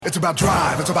It's about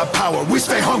drive, it's about power. We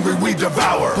stay hungry, we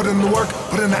devour. Put in the work,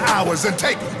 put in the hours, and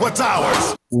take what's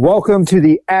ours. Welcome to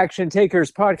the Action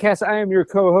Takers podcast. I am your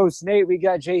co-host, Nate. We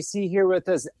got JC here with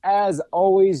us as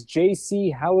always.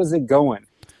 JC, how is it going?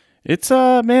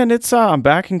 I'm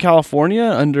back in California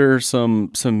under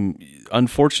some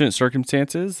unfortunate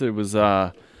circumstances. It was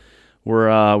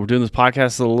we're doing this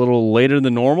podcast a little later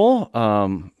than normal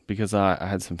because I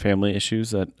had some family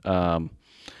issues that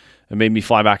it made me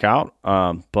fly back out.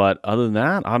 But other than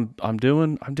that, I'm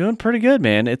doing pretty good,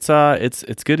 man. It's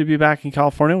good to be back in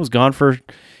California. I was gone for,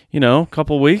 a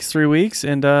couple of weeks, 3 weeks,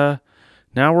 and now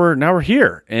we're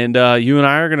here. And you and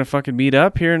I are gonna fucking meet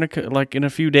up here in a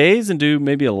few days and do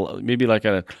maybe like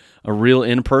a real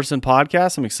in-person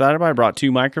podcast. I'm excited about it. I brought 2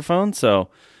 microphones, so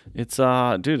it's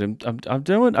dude, I'm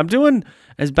doing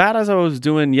as bad as I was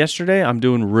doing yesterday. I'm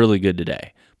doing really good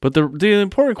today. But the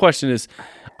important question is,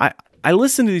 I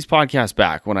listen to these podcasts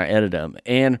back when I edit them,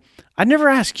 and I never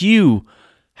ask you,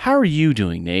 how are you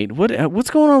doing, Nate?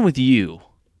 What's going on with you?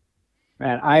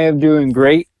 Man, I am doing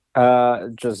great.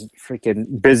 Just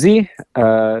freaking busy.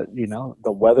 The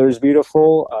weather's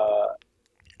beautiful.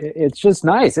 It's just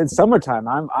nice. It's summertime.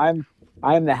 I'm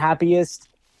the happiest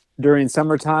during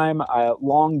summertime.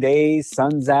 Long days,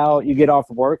 sun's out. You get off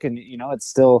work, and it's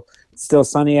still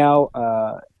sunny out.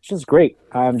 It's just great.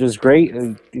 I'm just great.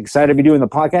 Excited to be doing the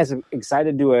podcast. I'm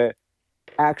excited to do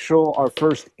our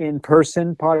first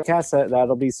in-person podcast.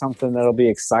 That'll be something that'll be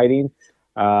exciting.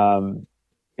 I'm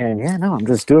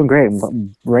just doing great.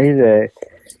 I'm ready to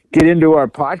get into our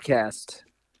podcast.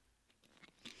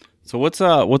 So what's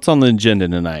on the agenda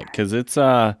tonight? Because it's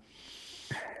I'm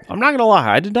not gonna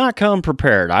lie, I did not come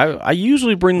prepared. I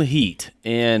usually bring the heat,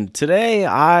 and today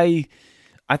I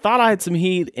thought I had some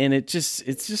heat, and it's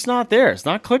just not there. It's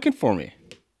not clicking for me.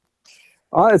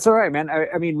 Oh, it's all right, man.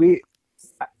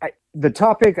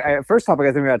 The first topic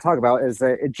I think we got to talk about is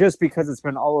that just because it's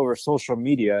been all over social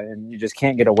media and you just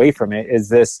can't get away from it, is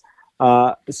this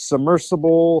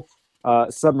submersible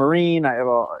submarine,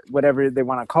 whatever they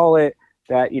want to call it,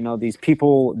 that these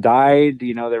people died.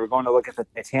 They were going to look at the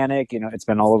Titanic. It's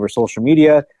been all over social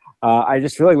media. I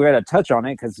just feel like we got to touch on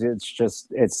it because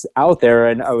it's out there.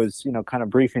 And I was kind of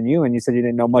briefing you, and you said you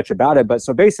didn't know much about it. But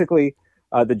so basically,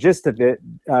 the gist of it,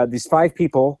 these 5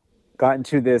 people got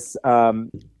into this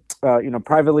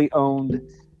privately owned,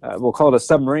 we'll call it a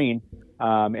submarine.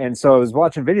 And so I was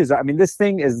watching videos. I mean, this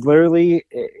thing is literally,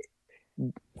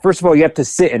 first of all, you have to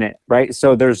sit in it, right?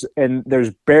 So there's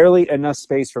barely enough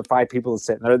space for 5 people to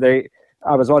sit.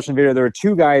 I was watching a video. There were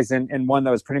 2 guys and one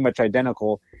that was pretty much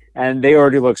identical, and they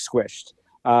already look squished.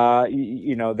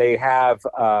 They have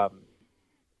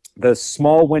the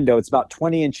small window. It's about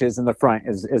 20 inches in the front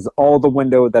is all the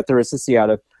window that there is to see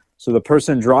out of. So the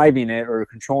person driving it or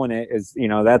controlling it is,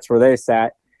 that's where they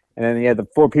sat. And then you had the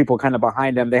 4 people kind of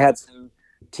behind them. They had some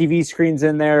TV screens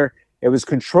in there. It was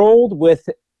controlled with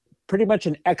pretty much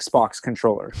an Xbox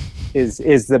controller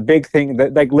is the big thing.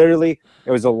 That, like, literally,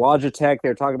 it was a Logitech. They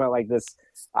were talking about like this,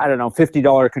 I don't know,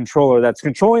 $50 controller that's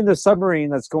controlling the submarine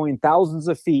that's going thousands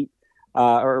of feet,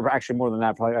 or actually more than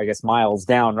that, probably, I guess, miles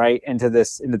down, right, into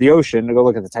the ocean to go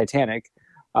look at the Titanic.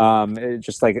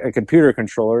 Just like a computer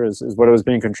controller is what it was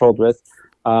being controlled with,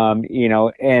 but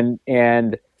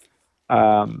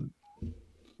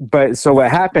so what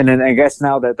happened, and I guess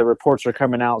now that the reports are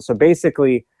coming out, so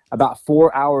basically about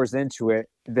 4 hours into it,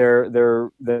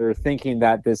 they're thinking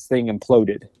that this thing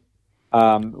imploded,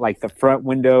 like the front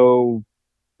window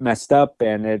messed up,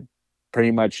 and it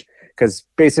pretty much, because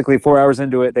basically 4 hours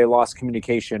into it, they lost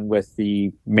communication with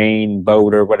the main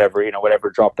boat or whatever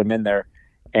dropped them in there.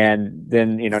 And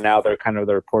then, now they're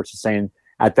the reports are saying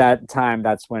at that time,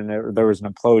 that's when there was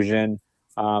an implosion.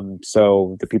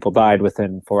 So the people died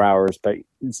within 4 hours, but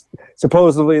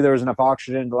supposedly there was enough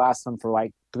oxygen to last them for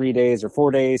like 3 days or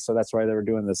 4 days. So that's why they were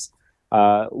doing this,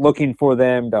 looking for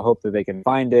them to hope that they can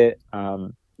find it.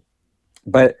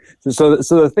 But so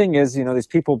the thing is, these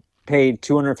people paid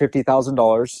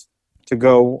 $250,000 to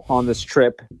go on this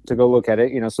trip to go look at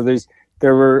it. So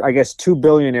there were, I guess, 2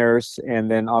 billionaires, and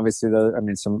then obviously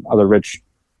some other rich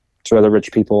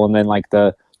people, and then like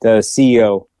the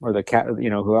CEO or the cat,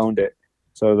 who owned it.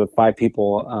 So the 5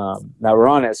 people that were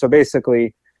on it. So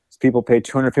basically, people paid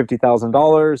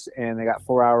 $250,000, and they got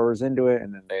 4 hours into it,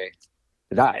 and then they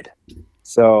died.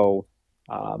 So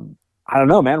I don't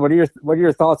know, man. What are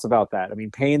your thoughts about that? I mean,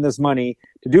 paying this money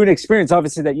to do an experience,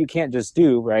 obviously, that you can't just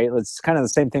do, right? It's kind of the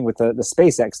same thing with the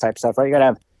SpaceX type stuff, right? You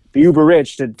got to be uber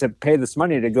rich to pay this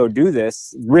money to go do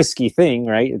this risky thing,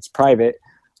 right? It's private.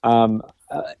 And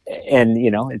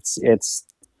it's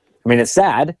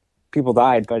sad. People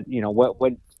died, but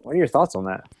what are your thoughts on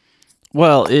that?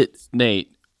 Well,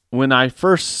 Nate, when I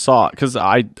first saw it, because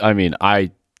I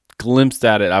glimpsed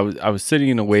at it. I was sitting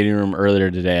in a waiting room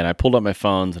earlier today, and I pulled up my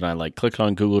phones and I like clicked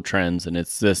on Google Trends, and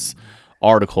it's this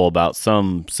article about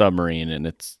some submarine, and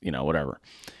it's whatever.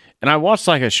 And I watched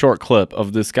like a short clip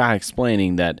of this guy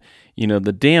explaining that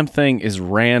the damn thing is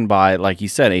ran by, like he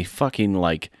said, a fucking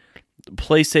like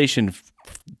PlayStation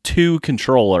 2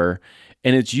 controller,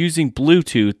 and it's using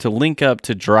Bluetooth to link up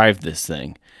to drive this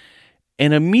thing.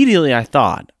 And immediately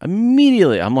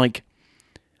I'm like,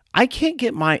 I can't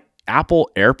get my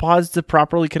Apple AirPods to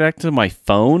properly connect to my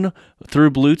phone through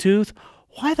Bluetooth.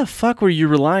 Why the fuck were you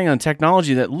relying on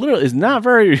technology that literally is not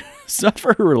very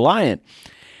reliant?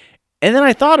 And then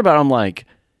I thought about it, I'm like,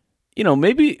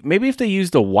 maybe if they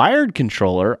used a wired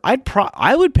controller, I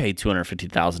would pay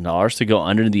 $250,000 to go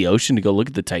under the ocean to go look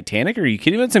at the Titanic. Are you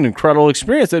kidding me? It's an incredible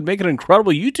experience. That'd make an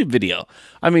incredible YouTube video.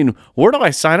 I mean, where do I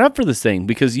sign up for this thing?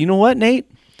 Because you know what, Nate?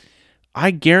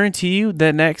 I guarantee you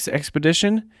that next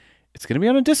expedition, it's going to be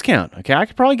on a discount. Okay. I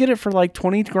could probably get it for like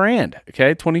 20 grand.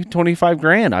 Okay. 25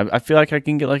 grand. I feel like I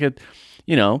can get like a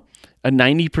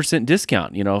 90%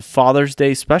 discount, Father's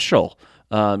Day special.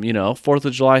 4th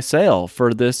of July sale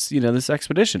for this, this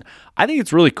expedition. I think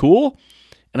it's really cool.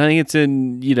 And I think it's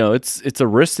it's a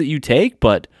risk that you take,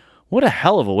 but what a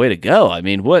hell of a way to go.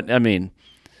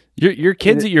 Your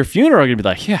kids at your funeral are going to be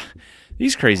like, yeah,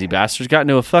 these crazy bastards got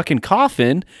into a fucking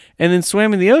coffin and then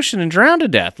swam in the ocean and drowned to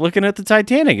death looking at the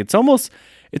Titanic. It's a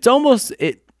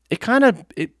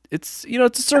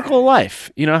circle of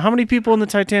life. How many people in the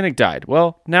Titanic died?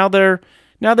 Well, now they're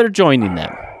joining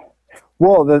them.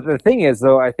 Well, the thing is,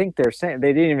 though, I think they're saying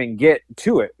they didn't even get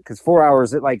to it because 4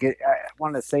 hours. I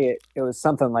want to say it was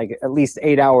something like at least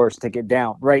 8 hours to get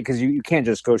down, right? Because you can't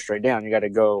just go straight down. You got to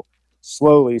go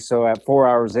slowly. So at 4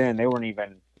 hours in, they weren't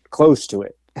even close to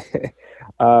it.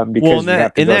 Because in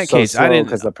that case, I didn't,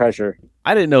 because the pressure.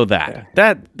 I didn't know that.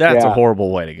 Yeah. That's a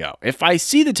horrible way to go. If I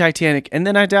see the Titanic and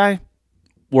then I die,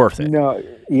 worth it. No,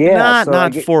 yeah,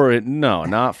 not 4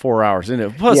 hours into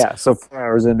it. Plus, so 4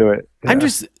 hours into it. Yeah.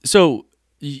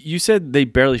 You said they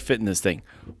barely fit in this thing.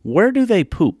 Where do they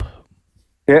poop?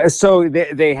 Yeah, so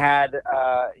they had,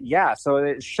 so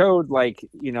it showed like,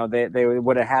 they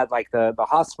would have had like the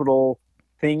hospital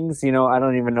things, I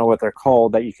don't even know what they're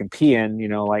called that you can pee in,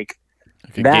 like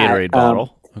a Gatorade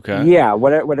bottle. Okay. Yeah,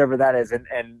 whatever that is.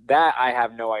 And that I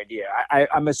have no idea.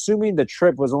 I'm assuming the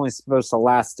trip was only supposed to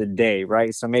last a day,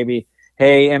 right? So maybe,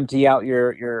 hey, empty out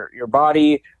your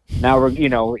body. Now we're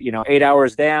 8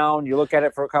 hours down. You look at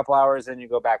it for a couple hours, and you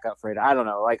go back up for it. I don't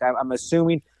know. Like I'm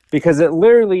assuming because it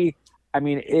literally,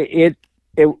 it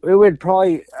would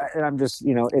probably, and I'm just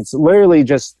it's literally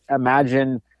just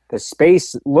imagine the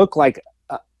space look like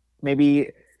maybe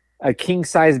a king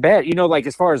size bed. Like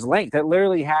as far as length, it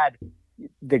literally had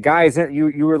the guys that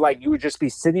you would just be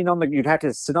sitting you'd have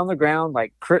to sit on the ground,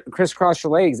 like crisscross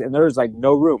your legs, and there's like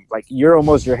no room. Like your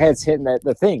head's hitting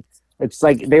the thing. It's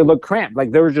like they look cramped.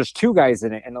 Like there were just two guys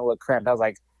in it and it looked cramped. I was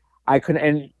like, I couldn't,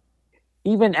 and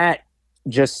even at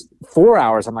just 4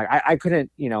 hours, I'm like, I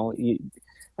couldn't, do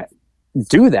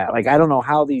that. Like, I don't know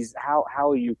how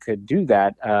you could do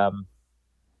that.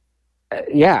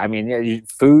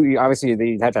 Food, obviously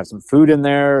you have to have some food in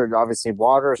there, obviously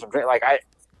water, some drink. Like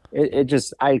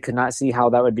I could not see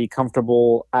how that would be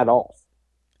comfortable at all.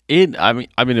 In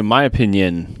my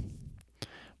opinion,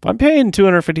 if I'm paying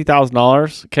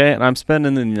 $250,000, okay, and I'm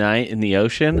spending the night in the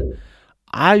ocean,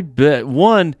 I bet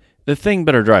the thing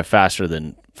better drive faster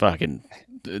than fucking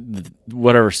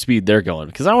whatever speed they're going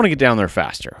because I want to get down there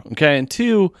faster, okay. And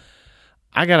two,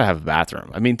 I gotta have a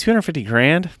bathroom.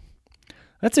 $250,000.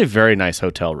 That's a very nice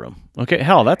hotel room. Okay,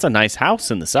 hell, that's a nice house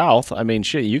in the South.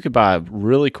 Shit, you could buy a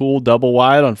really cool double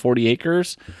wide on 40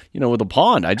 acres, with a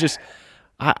pond.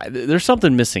 There's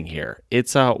something missing here.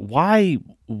 It's why.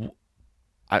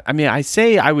 I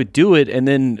say I would do it, and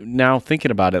then now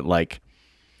thinking about it, like,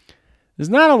 there's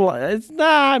not a lot. It's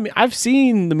not. I've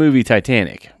seen the movie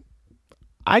Titanic.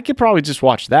 I could probably just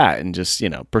watch that and just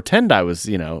pretend I was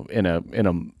in a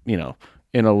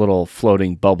little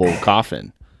floating bubble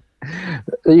coffin.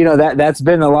 That's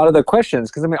been a lot of the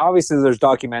questions because obviously there's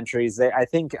documentaries.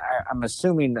 I'm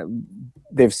assuming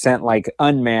they've sent like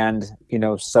unmanned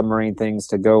submarine things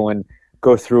to go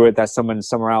through it that someone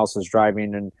somewhere else is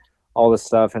driving and all this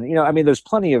stuff. And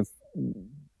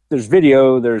there's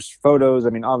video, there's photos.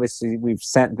 Obviously we've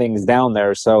sent things down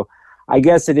there, so I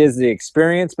guess it is the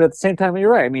experience. But at the same time, you're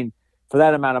right. For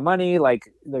that amount of money, like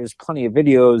there's plenty of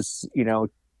videos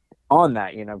on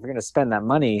that. If you're going to spend that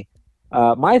money.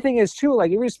 My thing is too,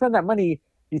 like if you spend that money,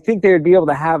 you think they would be able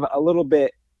to have a little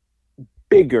bit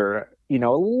bigger, a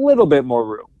little bit more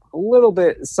room, a little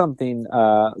bit something,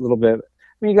 a little bit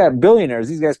mean, you got billionaires.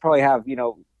 These guys probably have,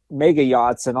 mega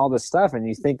yachts and all this stuff. And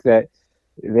you think that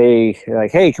they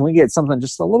like, hey, can we get something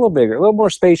just a little bigger, a little more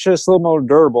spacious, a little more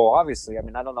durable? Obviously, I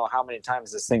mean, I don't know how many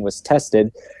times this thing was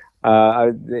tested.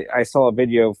 I saw a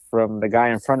video from the guy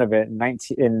in front of it in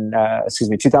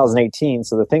 2018.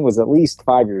 So the thing was at least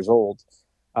 5 years old.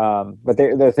 But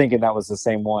they're thinking that was the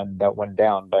same one that went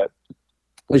down. But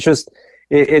it's just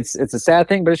it's a sad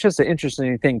thing, but it's just an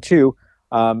interesting thing too.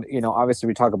 Obviously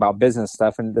we talk about business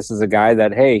stuff, and this is a guy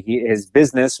that, hey, his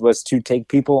business was to take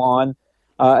people on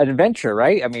an adventure,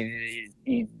 right? I mean,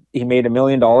 he made $1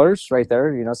 million right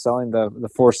there, selling the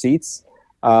 4 seats,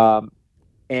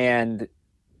 and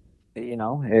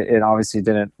it obviously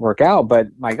didn't work out. But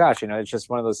my gosh, it's just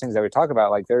one of those things that we talk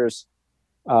about. Like, there's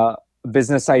a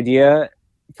business idea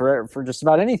for just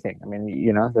about anything. I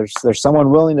mean, there's someone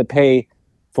willing to pay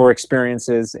for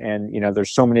experiences, and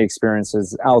there's so many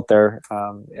experiences out there.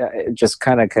 It just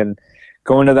kind of can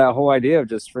go into that whole idea of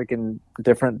just freaking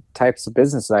different types of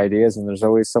business ideas, and there's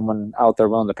always someone out there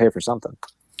willing to pay for something.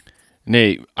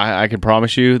 Nate, I can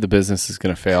promise you the business is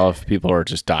going to fail if people are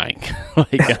just dying.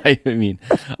 I mean,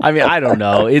 I don't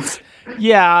know.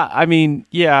 I mean,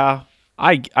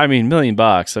 $1 million.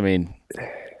 I mean,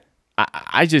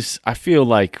 I feel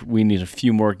like we need a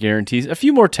few more guarantees, a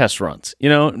few more test runs.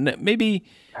 Maybe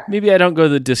I don't go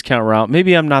the discount route.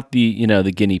 Maybe I'm not the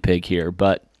the guinea pig here,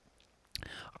 but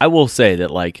I will say that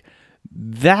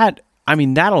that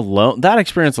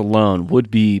experience alone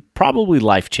would be probably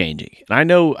life changing.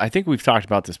 And I think we've talked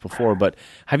about this before, but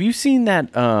have you seen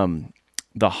that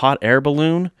the hot air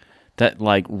balloon that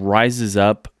rises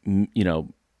up,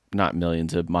 not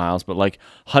millions of miles, but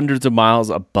hundreds of miles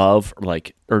above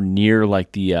or near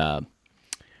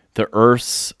the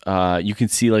Earth's, you can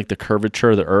see the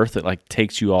curvature of the Earth. It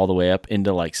takes you all the way up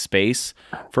into space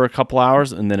for a couple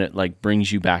hours, and then it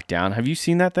brings you back down. Have you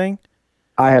seen that thing?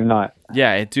 I have not.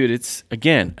 Yeah, dude, it's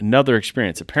again another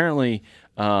experience. Apparently,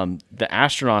 the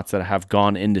astronauts that have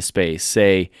gone into space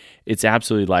say it's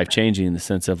absolutely life changing in the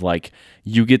sense of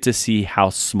you get to see how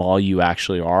small you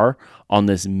actually are on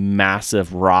this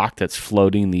massive rock that's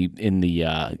floating in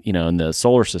the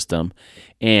solar system,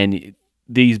 and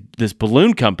this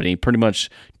balloon company pretty much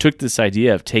took this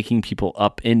idea of taking people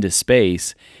up into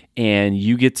space, and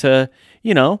you get to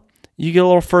you get a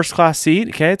little first class seat.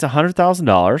 Okay, it's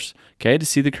 $100,000. Okay, to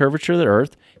see the curvature of the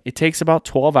Earth. It takes about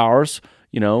 12 hours.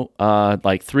 3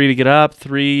 to get up,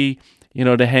 3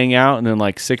 to hang out, and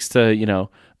then 6 to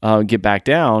get back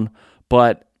down.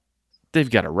 But they've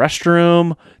got a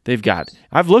restroom.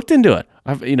 I've looked into it.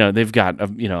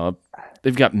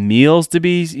 They've got meals to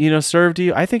be served to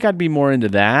you. I think I'd be more into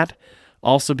that,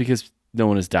 also because no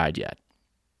one has died yet.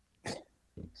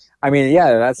 I mean,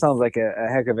 yeah, that sounds like a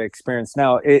heck of an experience.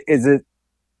 Now,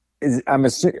 I'm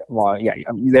assuming, well, yeah,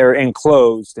 they're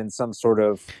enclosed in some sort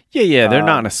of. Yeah, they're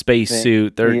not in a space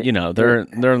suit. They're they're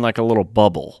in a little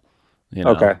bubble.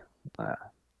 Okay.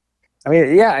 I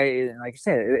mean, yeah, like you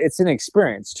said, it's an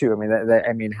experience too. I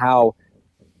mean, how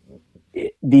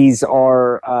these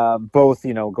are both,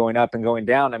 going up and going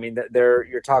down. I mean,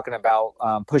 you're talking about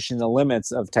pushing the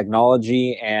limits of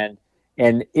technology and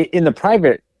in the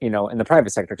private, in the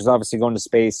private sector, because obviously going to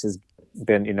space has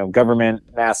been, government,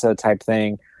 NASA type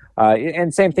thing.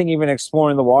 And same thing, even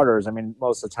exploring the waters. I mean,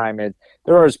 most of the time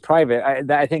there is private.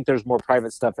 I think there's more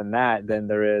private stuff in that than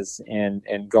there is in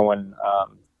going,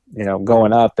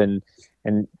 going up and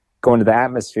going to the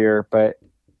atmosphere. But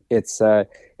it's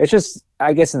just,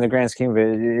 I guess, in the grand scheme of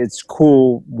it, it's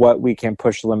cool what we can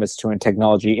push limits to in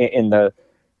technology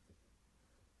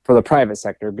for the private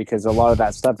sector, because a lot of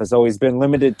that stuff has always been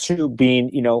limited to being,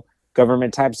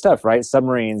 government type stuff, right?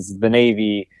 Submarines, the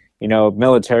Navy,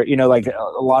 military, a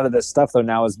lot of this stuff though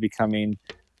now is becoming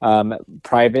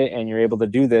private, and you're able to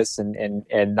do this and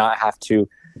not have to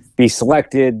be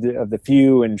selected of the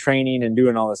few and training and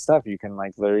doing all this stuff. You can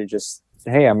literally just,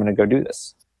 hey, I'm going to go do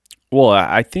this. Well,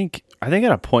 I think at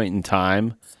a point in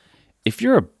time, if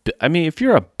you're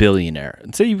a billionaire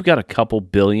and say you've got a couple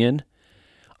billion,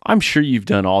 I'm sure you've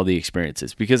done all the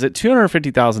experiences, because at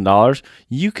 $250,000,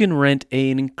 you can rent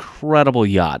an incredible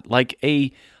yacht, like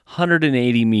a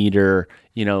 180 meter,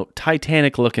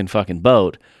 Titanic looking fucking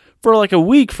boat for a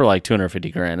week for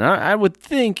 $250,000. And I would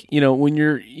think, when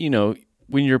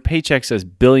your paycheck says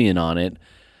billion on it,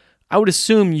 I would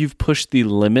assume you've pushed the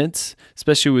limits,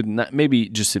 especially with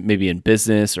maybe in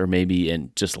business or maybe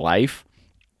in just life.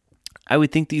 I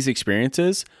would think these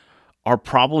experiences are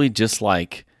probably just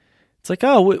it's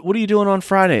oh, what are you doing on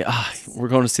Friday? We're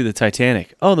going to see the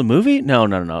Titanic. Oh, the movie? No.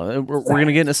 We're going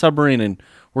to get in a submarine and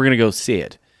we're going to go see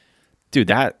it. Dude,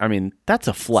 that's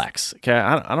a flex. Okay,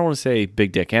 I don't want to say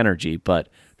big dick energy, but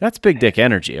That's big dick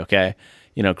energy, okay?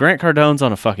 Grant Cardone's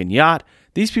on a fucking yacht.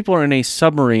 These people are in a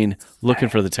submarine looking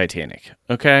for the Titanic,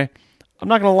 okay? I'm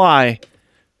not going to lie.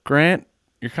 Grant,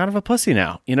 you're kind of a pussy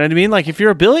now. You know what I mean? Like, if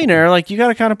you're a billionaire, like, you got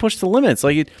to kind of push the limits.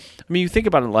 Like, you think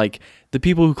about it, like, the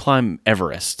people who climb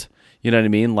Everest, you know what I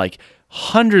mean? Like,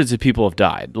 hundreds of people have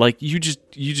died. Like, you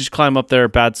just climb up there,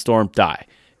 bad storm, die.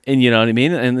 And you know what I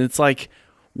mean? And it's like,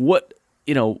 what,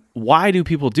 why do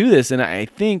people do this? And I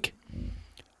think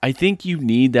you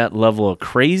need that level of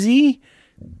crazy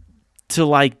to,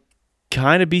 like,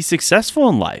 kind of be successful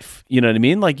in life. You know what I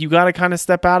mean? Like, you got to kind of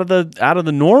step out of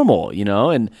the normal,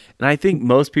 and I think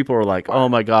most people are like, oh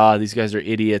my God, these guys are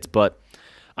idiots. But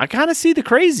I kind of see the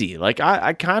crazy. Like,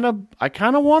 I kind of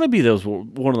want to be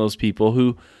one of those people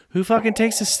who fucking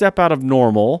takes a step out of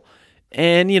normal.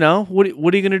 And what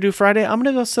are you going to do Friday? I'm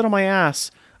going to go sit on my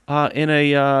ass in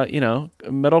a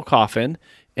metal coffin,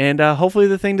 and hopefully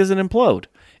the thing doesn't implode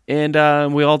and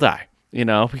we all die,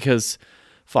 because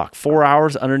fuck, 4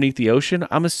 hours underneath the ocean.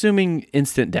 I'm assuming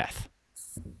instant death.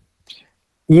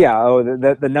 Yeah. Oh,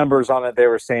 the numbers on it, they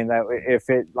were saying that if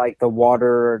it, like, the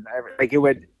water, like,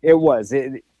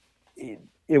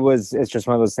 it's just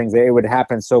one of those things that it would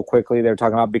happen so quickly. They're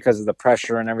talking about because of the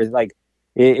pressure and everything. Like,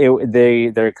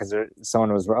 because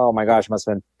someone was, oh my gosh, it must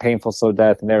have been painful, slow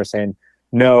death. And they were saying,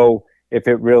 no, if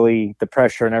it really, the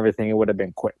pressure and everything, it would have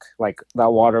been quick. Like,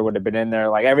 that water would have been in there.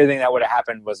 Like, everything that would have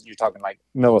happened was, you're talking like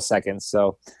milliseconds.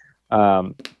 So,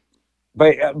 but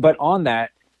on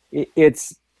that,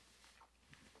 it's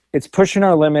pushing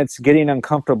our limits, getting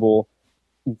uncomfortable,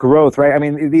 growth, right? I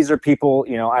mean, these are people,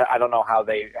 I don't know how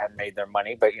they have made their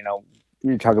money, but,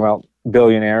 you're talking about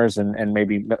billionaires and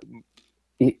maybe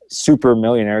super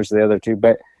millionaires, the other two,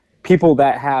 but people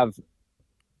that have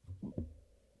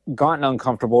gotten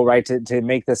uncomfortable, right, to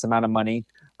make this amount of money,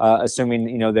 assuming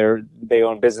they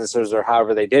own businesses or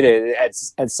however they did it.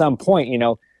 At some point,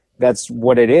 that's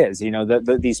what it is.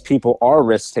 These people are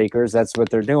risk takers. That's what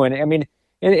they're doing. I mean,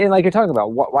 and like you're talking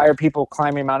about, why are people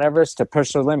climbing Mount Everest? To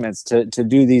push their limits, to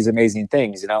do these amazing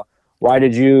things. Why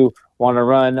did you want to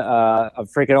run a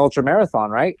freaking ultra marathon,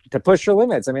 right? To push your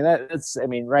limits. I mean, that's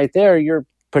right there, you're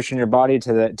pushing your body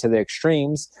to the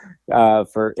extremes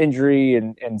for injury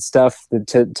and stuff,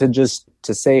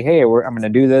 to say, hey, I'm going to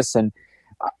do this. And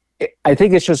I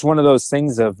think it's just one of those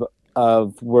things of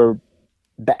where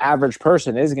the average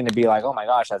person is going to be like, oh my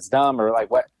gosh, that's dumb, or like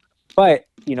what. But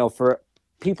for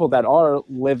people that are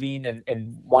living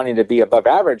and wanting to be above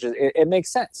average, it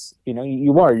makes sense.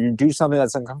 You do something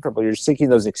that's uncomfortable. You're seeking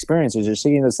those experiences. You're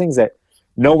seeking those things that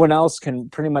no one else can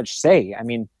pretty much say. I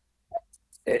mean,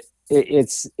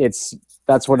 it's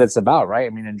that's what it's about, right? I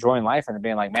mean, enjoying life and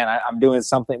being like, man, I'm doing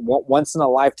something once in a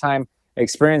lifetime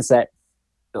experience that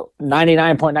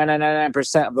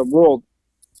 99.9999% of the world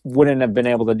wouldn't have been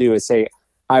able to do. Is say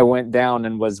I went down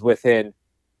and was within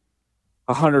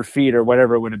 100 feet or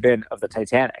whatever it would have been of the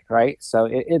Titanic, right? So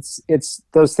it's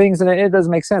those things, and it does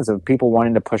make sense of people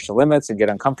wanting to push the limits and get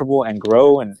uncomfortable and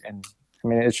grow, and I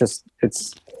mean,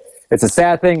 it's a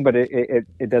sad thing, but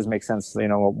it does make sense,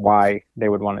 why they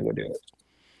would want to go do it.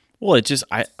 Well, it just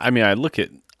I mean, I look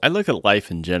at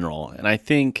life in general, and I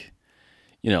think,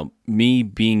 me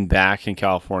being back in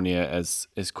California, as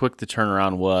quick the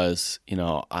turnaround was,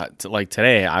 like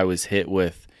today, I was hit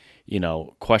with,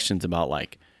 questions about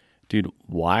like, dude,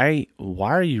 why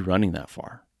are you running that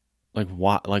far? Like,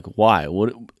 why?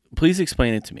 What? Please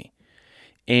explain it to me.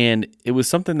 And it was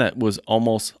something that was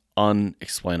almost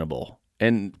unexplainable.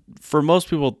 And for most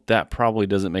people, that probably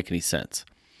doesn't make any sense.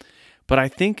 But I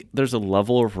think there's a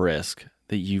level of risk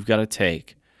that you've got to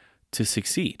take to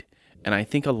succeed. And I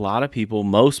think a lot of people,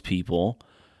 most people,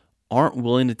 aren't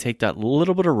willing to take that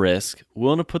little bit of risk,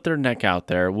 willing to put their neck out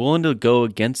there, willing to go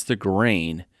against the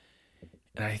grain.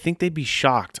 And I think they'd be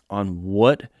shocked on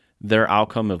what their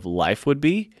outcome of life would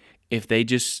be if they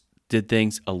just did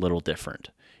things a little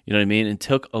different. You know what I mean? And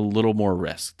took a little more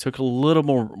risk, took a little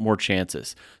more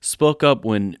chances, spoke up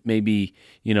when maybe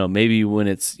when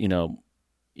it's,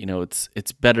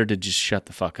 it's better to just shut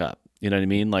the fuck up. You know what I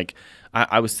mean? Like,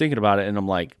 I was thinking about it, and I'm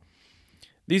like,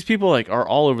 these people like are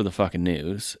all over the fucking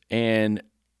news.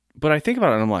 But I think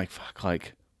about it, and I'm like, fuck,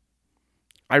 like,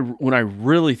 when I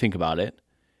really think about it,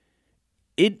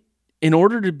 in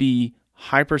order to be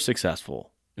hyper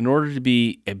successful, in order to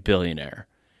be a billionaire,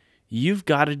 you've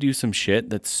got to do some shit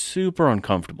that's super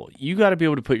uncomfortable. You got to be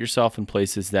able to put yourself in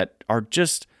places that are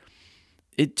just,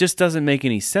 it just doesn't make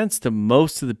any sense to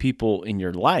most of the people in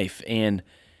your life. And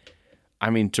I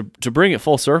mean, to bring it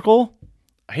full circle,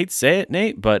 I hate to say it,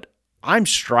 Nate, but I'm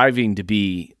striving to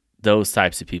be those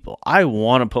types of people. I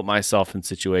want to put myself in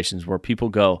situations where people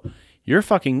go, you're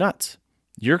fucking nuts.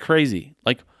 You're crazy.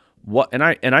 Like,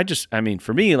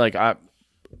 for me, like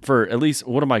for at least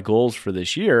one of my goals for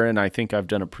this year, and I think I've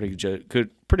done a pretty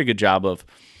good job of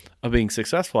being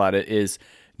successful at it, is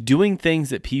doing things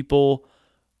that people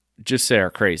just say are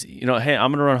crazy. You know, hey,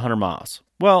 I'm going to run 100 miles.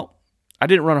 Well, I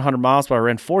didn't run 100 miles, but I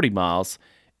ran 40 miles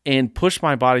and pushed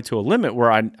my body to a limit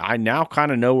where I now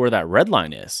kind of know where that red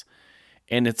line is.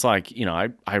 And it's like, you know,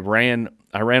 I ran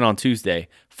on Tuesday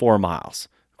 4 miles.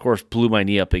 Of course, blew my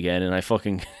knee up again, and I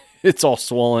fucking it's all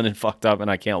swollen and fucked up, and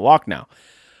I can't walk now.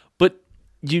 But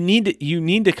you need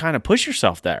to kind of push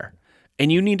yourself there,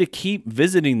 and you need to keep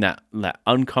visiting that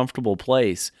uncomfortable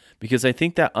place, because I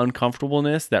think that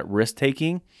uncomfortableness, that risk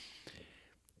taking,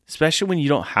 especially when you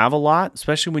don't have a lot,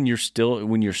 especially when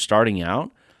you're starting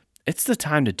out, it's the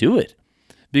time to do it.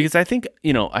 Because I think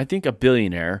a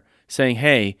billionaire saying,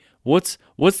 "Hey, what's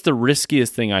the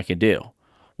riskiest thing I could do?"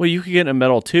 Well, you could get in a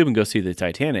metal tube and go see the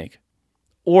Titanic,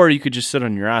 or you could just sit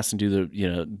on your ass and do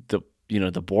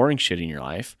the boring shit in your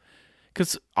life.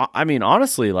 Because I mean,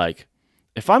 honestly, like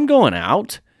if I'm going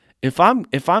out, if I'm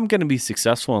going to be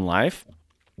successful in life,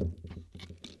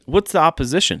 what's the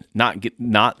opposition?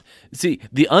 See,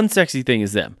 the unsexy thing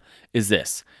is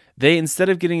this. They, instead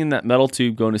of getting in that metal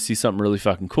tube going to see something really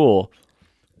fucking cool,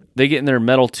 they get in their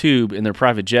metal tube in their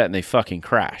private jet and they fucking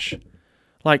crash.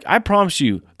 Like, I promise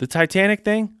you, the Titanic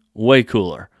thing, way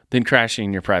cooler than crashing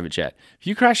in your private jet. If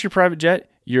you crash your private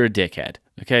jet, you're a dickhead.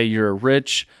 Okay? You're a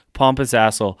rich, pompous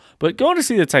asshole. But going to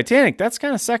see the Titanic, that's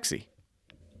kind of sexy.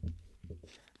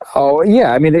 Oh,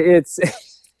 yeah. I mean, it's...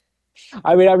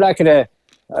 I mean, I'm not going to...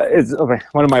 it's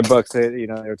one of my books, they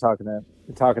were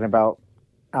talking about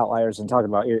outliers and talking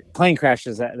about plane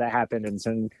crashes that happened.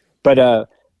 But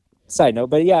side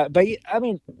note, but I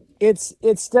mean, it's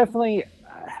definitely...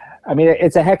 I mean,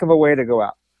 it's a heck of a way to go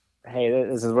out. Hey,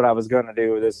 this is what I was going to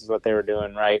do. This is what they were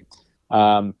doing, right?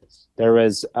 There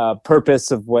was a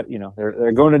purpose of what,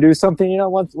 they're going to do something,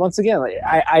 once again. Like,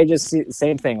 I just see the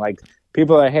same thing. Like,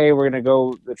 people are, hey, we're going to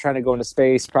go, they're trying to go into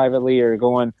space privately or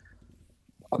going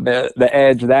on the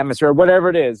edge of the atmosphere, or whatever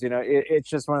it is. It's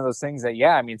just one of those things that,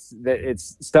 yeah, I mean,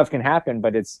 it's stuff can happen,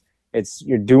 but it's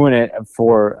you're doing it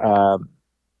for,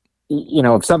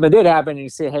 if something did happen and you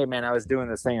say, hey, man, I was doing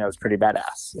this thing that was pretty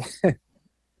badass.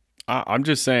 I'm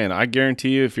just saying, I guarantee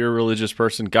you, if you're a religious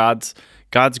person, God's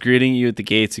greeting you at the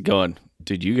gates and going,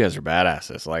 dude, you guys are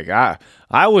badasses. Like,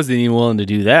 I wasn't even willing to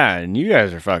do that, and you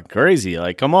guys are fucking crazy.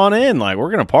 Like, come on in. Like,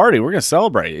 we're going to party. We're going to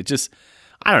celebrate. It just,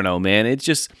 I don't know, man. It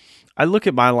just, I look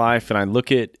at my life and I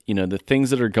look at, the things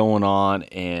that are going on,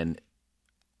 and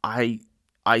I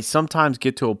sometimes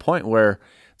get to a point where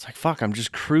it's like, fuck, I'm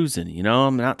just cruising,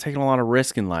 I'm not taking a lot of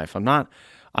risk in life. I'm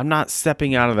not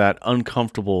stepping out of that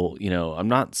uncomfortable, I'm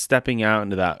not stepping out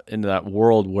into that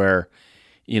world where,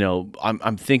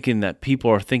 I'm thinking that people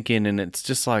are thinking, and it's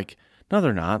just like, no,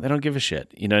 they're not. They don't give a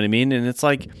shit. You know what I mean? And it's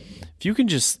like, if you can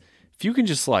just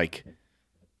like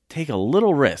take a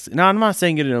little risk. Now, I'm not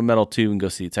saying get in a metal tube and go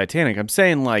see the Titanic. I'm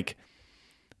saying, like,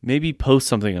 maybe post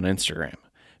something on Instagram.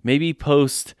 Maybe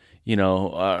post,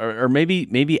 or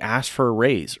maybe ask for a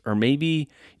raise, or maybe,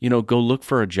 go look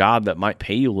for a job that might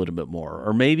pay you a little bit more,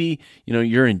 or maybe,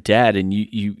 you're in debt and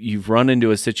you've run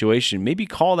into a situation. Maybe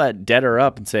call that debtor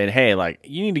up and say, hey, like,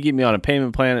 you need to get me on a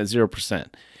payment plan at 0%,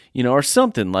 or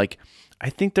something. Like, I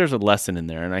think there's a lesson in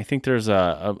there, and I think there's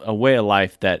a way of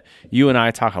life that you and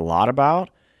I talk a lot about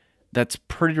that's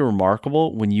pretty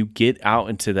remarkable when you get out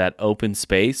into that open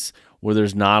space where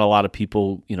there's not a lot of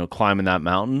people, climbing that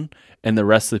mountain, and the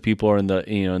rest of the people are in the,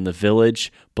 in the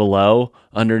village below,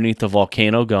 underneath the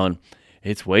volcano, going,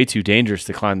 it's way too dangerous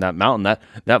to climb that mountain.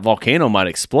 That volcano might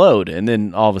explode, and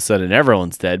then all of a sudden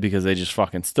everyone's dead because they just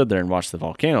fucking stood there and watched the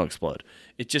volcano explode.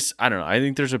 It just, I don't know. I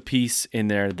think there's a piece in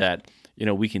there that,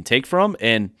 we can take from,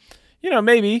 and,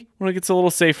 maybe when it gets a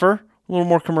little safer, a little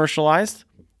more commercialized,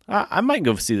 I might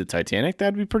go see the Titanic.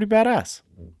 That'd be pretty badass.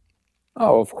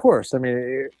 Oh, of course. I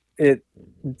mean, it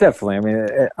definitely. I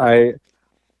mean,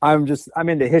 I'm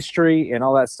into history and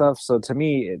all that stuff. So to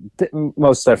me,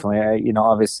 most definitely,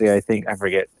 obviously, I think, I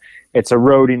forget, it's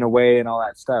eroding away and all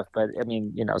that stuff. But I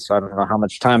mean, so I don't know how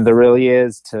much time there really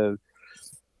is to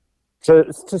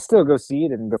still go see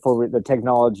it, and before the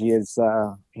technology is,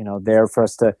 there for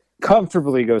us to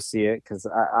comfortably go see it. Because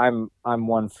I'm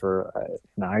one for,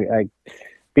 I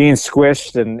being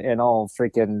squished and all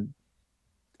freaking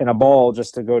in a ball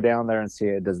just to go down there and see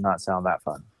it does not sound that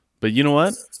fun. But you know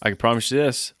what? I can promise you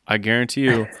this. I guarantee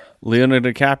you, Leonardo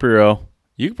DiCaprio,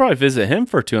 you could probably visit him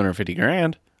for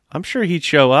 $250,000. I'm sure he'd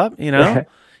show up,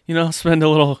 spend a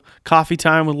little coffee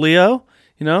time with Leo,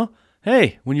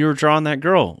 hey, when you were drawing that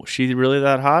girl, was she really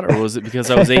that hot, or was it because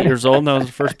I was 8 years old and that was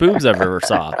the first boobs I've ever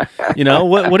saw? You know,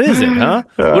 what is it, huh?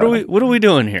 What are we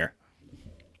doing here?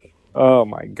 Oh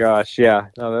my gosh, yeah.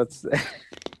 No, that's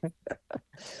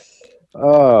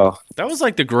oh, That was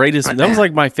like the greatest. That was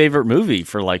like my favorite movie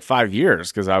for like 5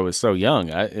 years because I was so young.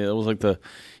 It was like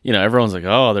everyone's like,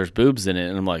 oh, there's boobs in it,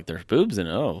 and I'm like, there's boobs in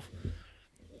it. Oh,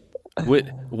 what?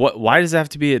 Why does it have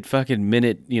to be at fucking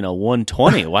minute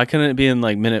 120? Why couldn't it be in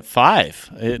like minute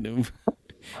 5? It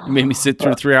made me sit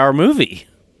through a 3-hour movie.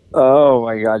 oh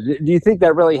my god. Do you think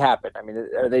that really happened? I mean,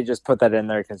 or they just put that in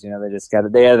there because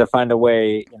they had to find a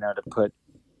way to put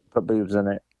boobs in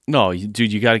it. No,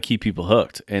 dude, you got to keep people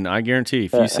hooked, and I guarantee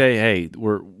if you say, "Hey,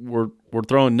 we're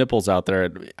throwing nipples out there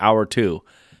at hour 2,"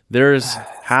 there's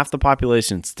half the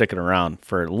population sticking around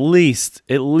for at least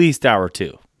hour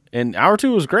 2, and hour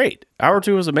 2 was great. Hour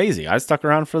 2 was amazing. I stuck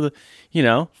around for the,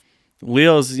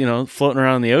 Leo's, floating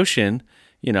around in the ocean.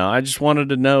 I just wanted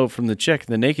to know from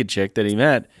the naked chick that he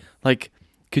met, like,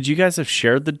 could you guys have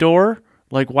shared the door?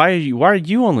 Like, why are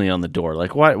you only on the door?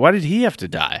 Like, why did he have to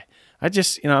die? I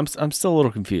just, I'm still a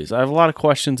little confused. I have a lot of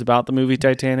questions about the movie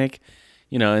Titanic,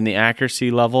 and the accuracy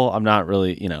level. I'm not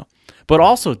really, but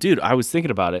also, dude, I was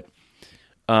thinking about it.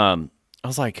 I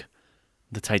was like,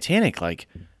 the Titanic, like,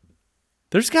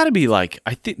 there's got to be like,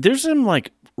 I think there's some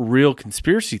like real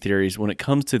conspiracy theories when it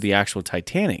comes to the actual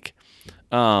Titanic.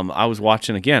 I was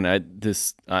watching again.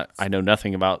 I know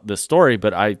nothing about this story,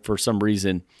 but for some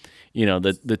reason,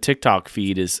 the TikTok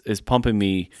feed is pumping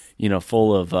me,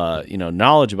 full of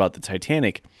knowledge about the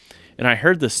Titanic, and I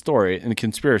heard this story, and a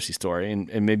conspiracy story,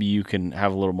 and maybe you can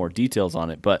have a little more details on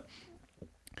it. But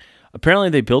apparently,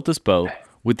 they built this boat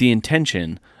with the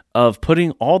intention of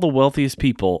putting all the wealthiest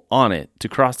people on it to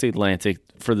cross the Atlantic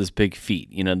for this big feat.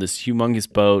 This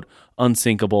humongous boat,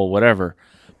 unsinkable, whatever.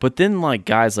 But then, like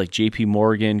guys like J.P.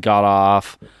 Morgan got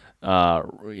off,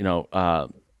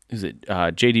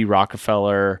 J.D.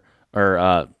 Rockefeller. Or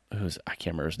I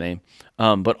can't remember his name.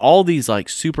 But all these like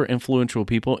super influential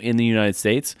people in the United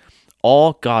States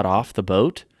all got off the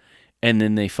boat, and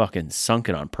then they fucking sunk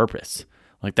it on purpose.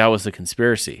 Like that was the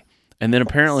conspiracy. And then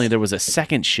apparently there was a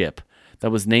second ship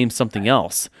that was named something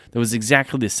else that was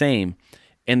exactly the same,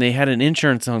 and they had an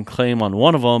insurance claim on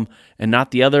one of them and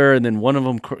not the other. And then one of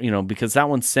them, because that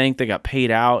one sank, they got paid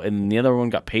out, and the other one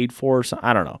got paid for. So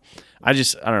I don't know. I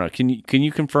don't know. Can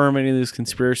you confirm any of these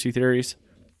conspiracy theories?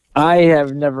 I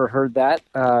have never heard that.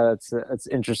 That's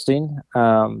interesting.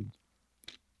 Yeah,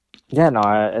 no,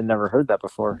 I had never heard that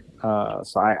before.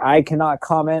 So I cannot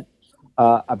comment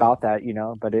about that,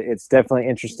 but it's definitely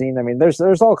interesting. I mean, there's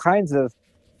all kinds of.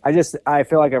 I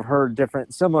feel like I've heard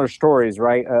similar stories,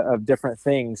 right, of different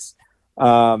things.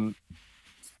 And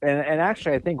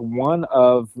actually, I think one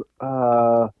of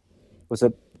was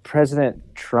it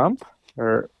President Trump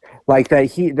or like that I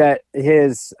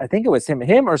think it was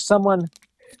him or someone.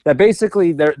 That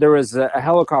basically there was a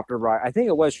helicopter ride. I think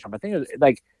it was Trump. I think it was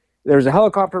like there was a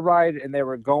helicopter ride, and they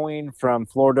were going from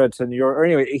Florida to New York. Or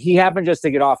anyway, he happened just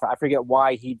to get off. I forget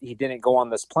why he didn't go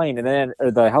on this plane, and then or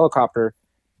the helicopter,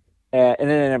 and then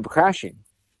ended up crashing.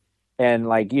 And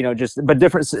like but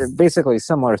different, basically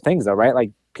similar things though, right?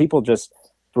 Like people just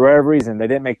for whatever reason they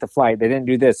didn't make the flight, they didn't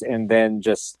do this, and then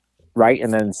just right,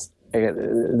 and then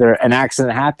an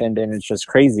accident happened, and it's just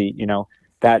crazy,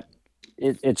 that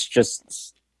it's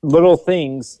just. Little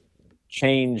things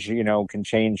can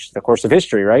change the course of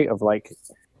history, right? Of like,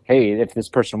 hey, if this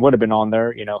person would have been on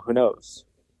there, who knows?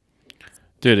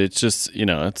 Dude, it's just,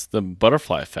 it's the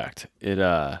butterfly effect. It,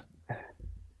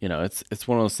 it's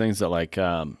one of those things that like,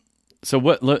 so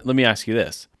let me ask you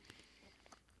this.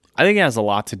 I think it has a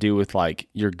lot to do with like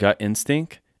your gut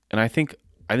instinct. And I think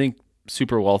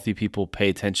super wealthy people pay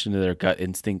attention to their gut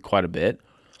instinct quite a bit.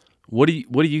 What do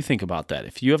you think about that?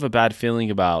 If you have a bad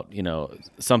feeling about,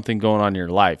 something going on in your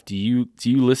life, do you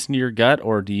listen to your gut,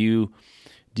 or do you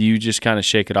just kind of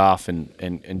shake it off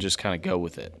and just kind of go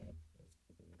with it?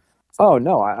 Oh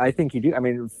no, I think you do. I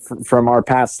mean, from our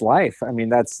past life, I mean,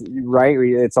 that's right.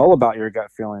 It's all about your gut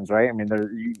feelings, right? I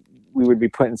mean, we would be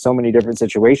put in so many different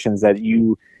situations that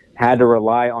you had to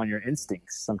rely on your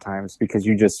instincts sometimes because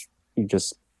you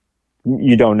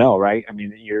don't know, right? I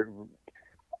mean, you're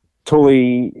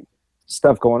totally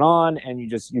stuff going on, and you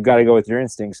got to go with your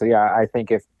instincts. So yeah, I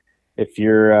think if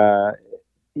your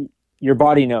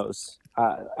body knows.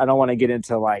 I don't want to get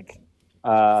into like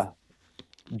Star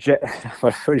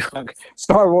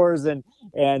Wars and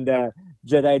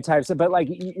Jedi types, but like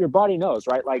your body knows,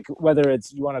 right? Like whether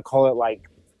it's you want to call it like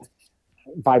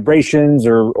vibrations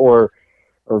or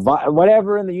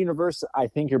whatever in the universe, I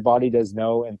think your body does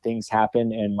know, and things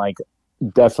happen, and like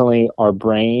definitely our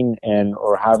brain, and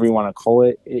or however you want to call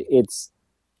it, it's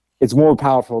more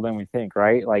powerful than we think,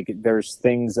 right? Like there's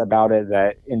things about it,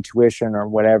 that intuition or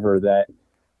whatever, that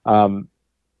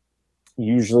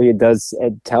usually it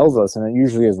tells us, and it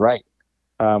usually is right,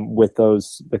 with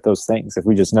those things. If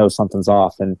we just know something's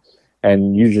off, and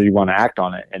usually want to act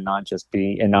on it and not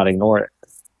ignore it.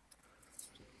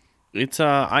 It's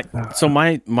so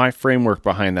my framework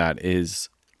behind that is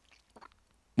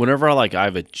whenever I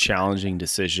have a challenging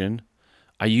decision,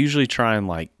 I usually try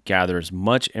and gather as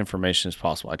much information as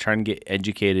possible. I try and get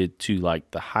educated to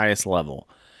the highest level.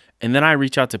 And then I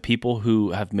reach out to people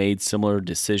who have made similar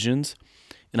decisions,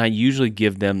 and I usually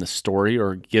give them the story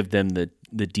or give them the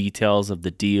details of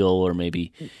the deal, or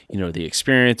maybe, the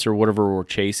experience or whatever we're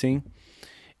chasing.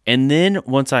 And then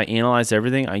once I analyze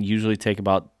everything, I usually take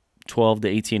about 12 to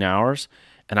 18 hours,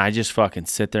 and I just fucking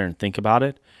sit there and think about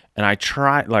it. And I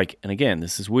try, and again,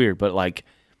 this is weird, but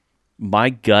my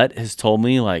gut has told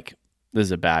me this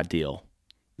is a bad deal.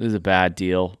 This is a bad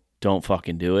deal. Don't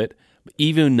fucking do it.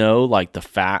 Even though the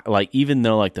facts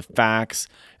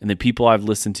and the people I've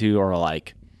listened to are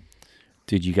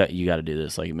dude, you got to do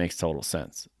this. It makes total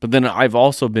sense. But then I've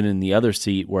also been in the other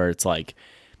seat where it's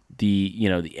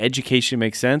the education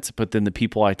makes sense, but then the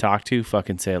people I talk to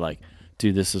fucking say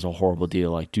dude, this is a horrible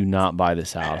deal. Do not buy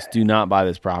this house. Do not buy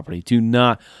this property. Do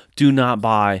not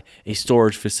buy a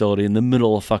storage facility in the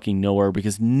middle of fucking nowhere,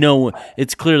 because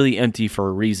it's clearly empty for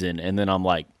a reason. And then I'm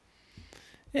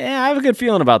yeah, I have a good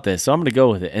feeling about this, so I'm going to go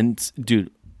with it. And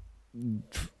dude,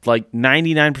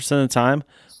 99% of the time,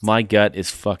 my gut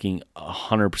is fucking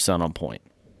 100% on point.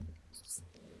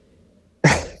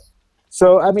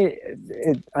 So, I mean,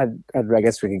 I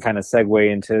guess we can kind of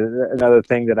segue into another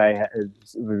thing that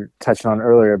we were touching on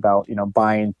earlier about,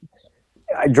 buying.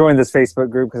 I joined this Facebook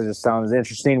group because it just sounds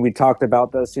interesting. We talked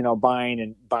about this,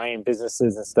 buying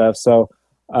businesses and stuff. So,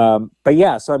 but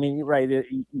yeah, so I mean, you're right.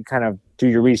 You kind of do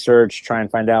your research, try and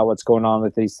find out what's going on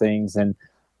with these things, and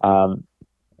so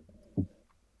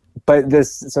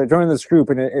joining this group,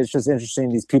 and it's just interesting.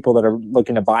 These people that are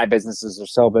looking to buy businesses or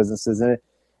sell businesses, and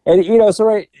so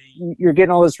right, you're getting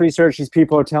all this research. These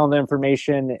people are telling the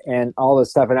information and all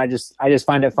this stuff, and I just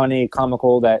find it funny,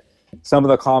 comical that some of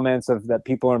the comments that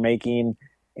people are making,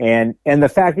 and the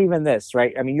fact even this,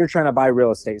 right? I mean, you're trying to buy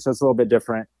real estate, so it's a little bit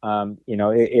different.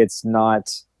 It's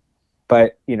not,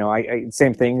 but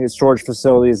same thing. Storage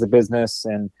facility is a business,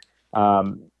 and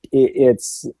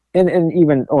it's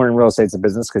even owning real estate is a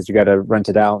business because you got to rent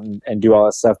it out and do all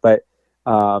that stuff, but.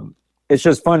 It's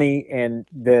just funny, and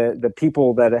the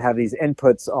people that have these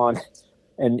inputs on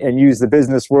and use the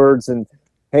business words, and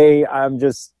hey, I'm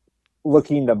just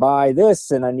looking to buy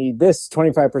this, and I need this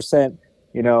 25%,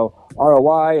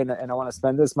 ROI, and I want to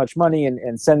spend this much money,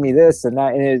 and send me this and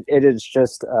that, and it is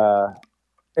just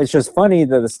it's just funny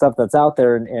the stuff that's out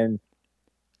there, and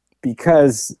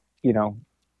because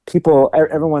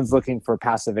everyone's looking for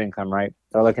passive income, right?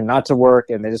 They're looking not to work,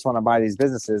 and they just want to buy these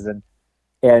businesses,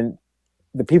 and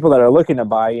the people that are looking to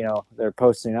buy, they're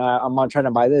posting, I'm not trying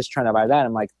to buy this, trying to buy that.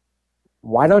 I'm like,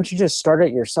 why don't you just start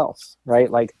it yourself, right?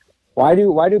 Why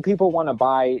do people want to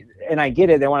buy? And I get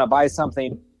it, they want to buy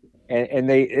something, and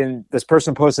this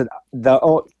person posted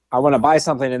I want to buy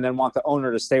something and then want the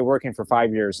owner to stay working for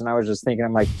 5 years. And I was just thinking,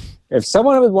 I'm like, if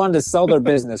someone would want to sell their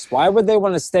business, why would they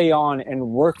want to stay on and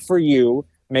work for you,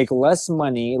 make less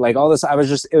money, all this?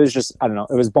 It was just I don't know,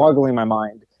 it was boggling my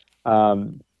mind.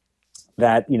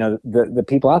 That the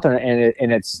people out there,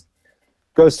 and it's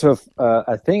goes to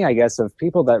a thing, I guess, of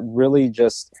people that really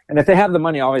just, and if they have the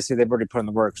money, obviously they've already put in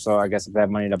the work. So I guess if they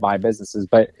have money to buy businesses,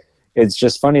 but it's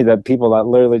just funny that people that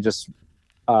literally just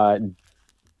don't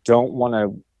want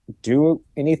to do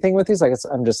anything with these.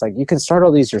 I'm just you can start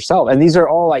all these yourself, and these are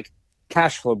all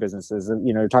cash flow businesses. And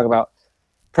you're talking about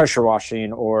pressure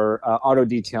washing or auto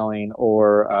detailing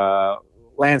or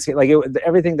landscape,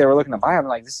 everything they were looking to buy. I'm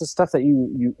like, this is stuff that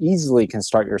you easily can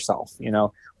start yourself,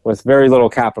 with very little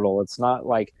capital. It's not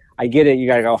I get it, you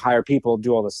got to go hire people,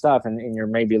 do all this stuff, and you're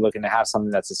maybe looking to have something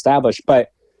that's established.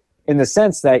 But in the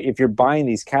sense that if you're buying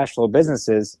these cash flow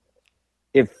businesses,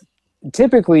 if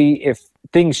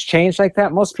things change like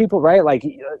that, most people, right?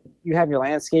 You have your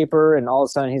landscaper, and all of a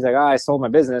sudden he's like, I sold my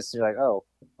business. You're like, oh,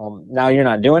 well, now you're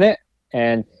not doing it,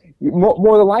 and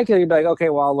more than likely you'd be like, okay,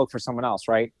 well, I'll look for someone else,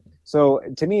 right? So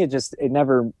to me, it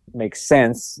never makes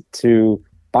sense to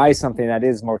buy something that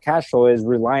is more cash flow, is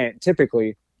reliant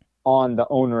typically on the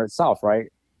owner itself,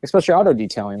 right? Especially auto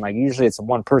detailing. Usually it's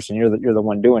one person, you're the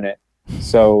one doing it.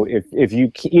 So if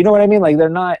you know what I mean? They're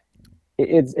not.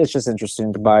 It's just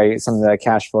interesting to buy some of the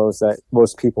cash flows that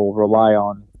most people rely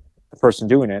on the person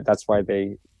doing it. That's why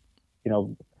they,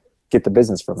 get the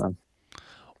business from them.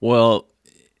 Well,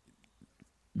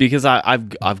 because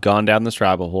I've gone down this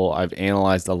rabbit hole. I've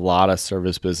analyzed a lot of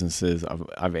service businesses.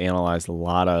 I've analyzed a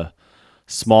lot of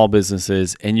small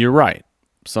businesses, and you're right.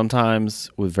 Sometimes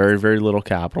with very, very little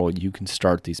capital, you can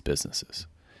start these businesses.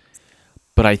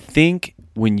 But I think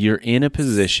when you're in a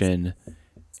position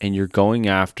and you're going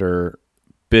after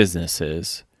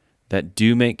businesses that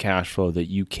do make cash flow, that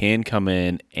you can come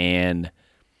in and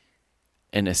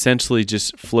essentially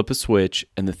just flip a switch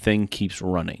and the thing keeps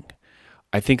running.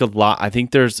 I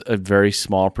think there's a very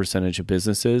small percentage of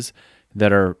businesses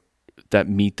that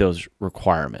meet those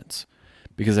requirements.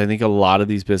 Because I think a lot of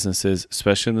these businesses,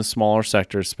 especially in the smaller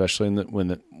sectors, especially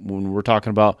when we're talking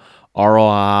about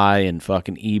ROI and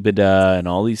fucking EBITDA and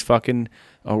all these fucking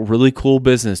really cool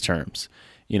business terms,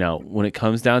 when it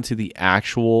comes down to the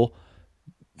actual,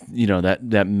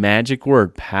 that magic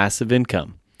word, passive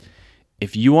income.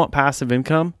 If you want passive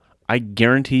income, I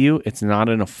guarantee you it's not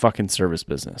in a fucking service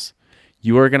business.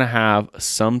 You are going to have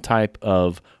some type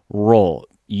of role.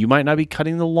 You might not be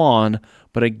cutting the lawn,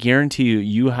 but I guarantee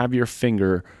you have your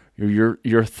finger,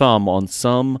 your thumb on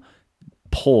some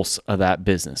pulse of that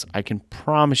business. I can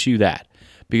promise you that,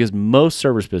 because most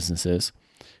service businesses,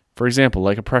 for example,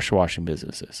 like a pressure washing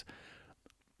businesses,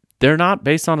 they're not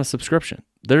based on a subscription.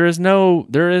 There is no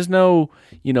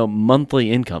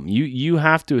monthly income. You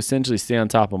have to essentially stay on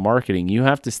top of marketing. You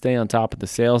have to stay on top of the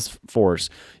sales force.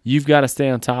 You've got to stay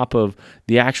on top of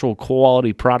the actual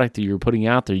quality product that you're putting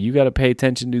out there. You got to pay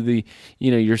attention to the,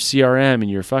 your CRM and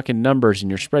your fucking numbers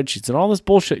and your spreadsheets and all this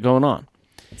bullshit going on.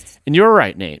 And you're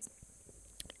right, Nate.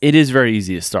 It is very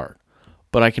easy to start,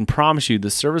 but I can promise you the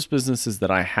service businesses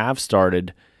that I have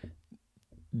started,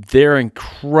 they're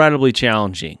incredibly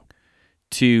challenging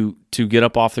to get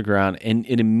up off the ground and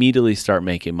immediately start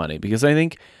making money. Because I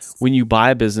think when you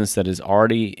buy a business that is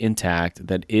already intact,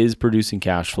 that is producing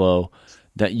cash flow,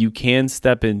 that you can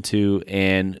step into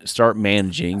and start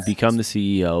managing, become the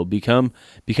CEO, become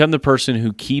the person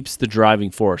who keeps the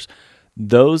driving force.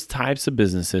 Those types of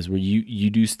businesses where you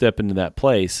do step into that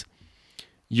place,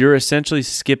 you're essentially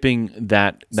skipping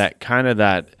that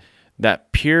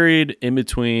period in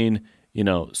between,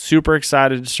 super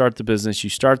excited to start the business. You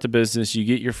start the business, you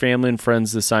get your family and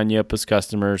friends to sign you up as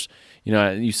customers.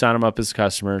 You sign them up as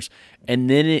customers. And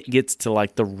then it gets to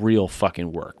like the real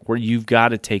fucking work where you've got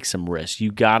to take some risks. You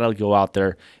got to go out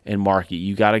there and market.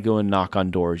 You got to go and knock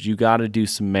on doors. You got to do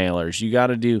some mailers. You got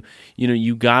to do,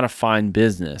 you got to find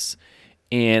business.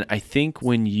 And I think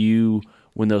when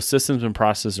those systems and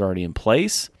processes are already in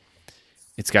place,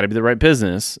 it's got to be the right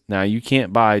business. Now, you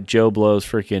can't buy Joe Blow's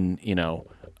freaking,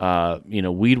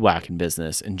 weed whacking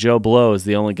business, and Joe Blow is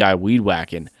the only guy weed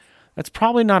whacking. That's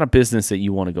probably not a business that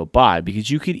you want to go buy,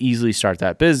 because you could easily start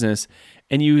that business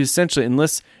and you essentially,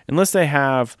 unless they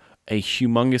have a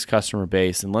humongous customer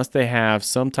base, unless they have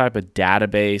some type of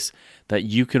database that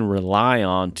you can rely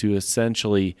on to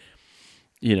essentially,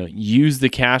 use the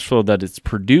cash flow that it's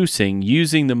producing,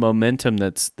 using the momentum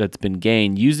that's been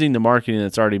gained, using the marketing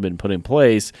that's already been put in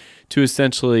place to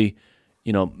essentially,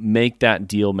 make that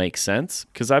deal make sense.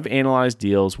 Because I've analyzed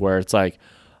deals where it's like,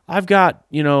 I've got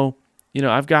Joe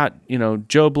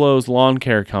Blow's lawn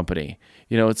care company.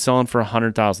 It's selling for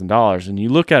 $100,000, and you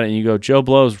look at it and you go, Joe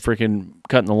Blow's freaking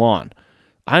cutting the lawn.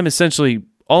 I'm essentially,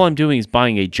 all I'm doing is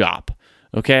buying a job.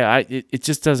 Okay, it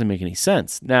just doesn't make any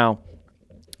sense. Now,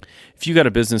 if you got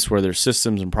a business where there's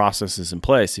systems and processes in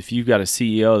place, if you've got a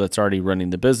CEO that's already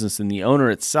running the business and the owner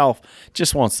itself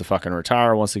just wants to fucking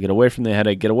retire, wants to get away from the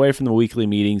headache, get away from the weekly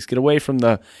meetings, get away from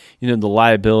the, the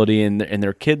liability, and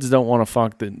their kids don't want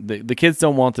to the kids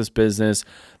don't want this business.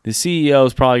 The CEO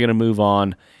is probably going to move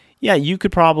on. Yeah, you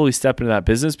could probably step into that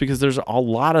business, because there's a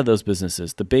lot of those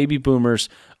businesses. The baby boomers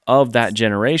of that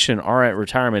generation are at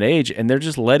retirement age, and they're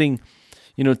just letting,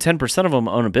 10% of them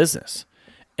own a business.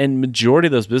 And majority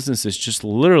of those businesses just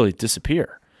literally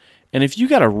disappear. And if you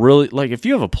got if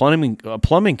you have a plumbing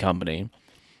company,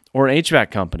 or an HVAC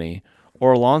company,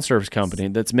 or a lawn service company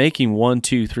that's making $1,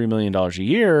 $2, $3 million a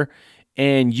year,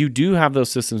 and you do have those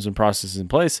systems and processes in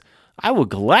place, I would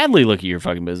gladly look at your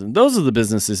fucking business. Those are the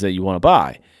businesses that you want to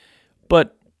buy.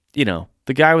 But,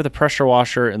 the guy with a pressure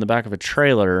washer in the back of a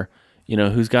trailer,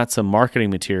 who's got some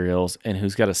marketing materials and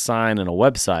who's got a sign and a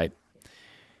website,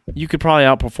 you could probably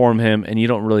outperform him, and you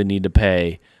don't really need to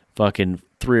pay fucking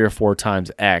 3 or 4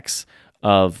 times X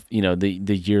of,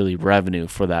 the yearly revenue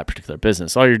for that particular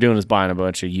business. All you're doing is buying a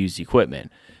bunch of used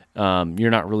equipment. You're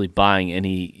not really buying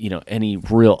any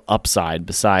real upside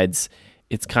besides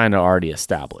it's kind of already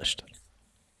established.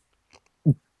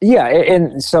 Yeah,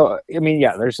 and so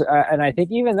there's, and I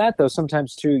think even that though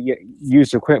sometimes too,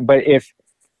 used equipment. But if,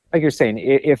 like you're saying,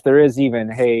 if there is even,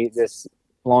 hey, this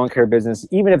lawn care business,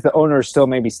 even if the owner is still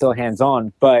maybe still hands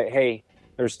on, but hey,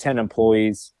 there's 10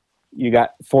 employees, you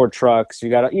got 4 trucks, you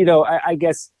got, I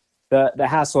guess the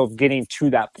hassle of getting to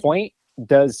that point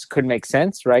could make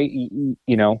sense, right?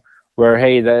 Where,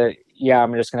 hey,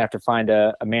 I'm just gonna have to find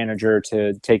a manager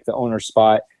to take the owner's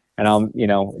spot, and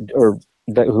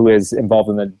who is involved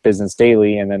in the business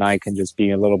daily, and then I can just be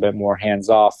a little bit more hands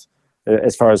off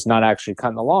as far as not actually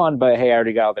cutting the lawn, but hey, I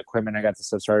already got all the equipment, I got the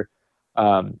stuff started.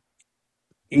 Or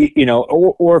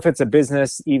if it's a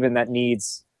business even that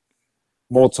needs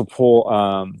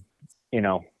multiple,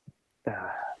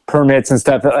 permits and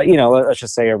stuff, let's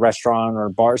just say a restaurant or a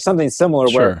bar, something similar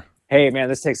where, hey man,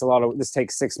 this takes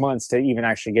 6 months to even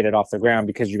actually get it off the ground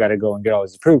because you got to go and get all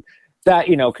this approved. That,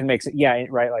 can make it, yeah,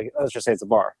 right. Like, let's just say it's a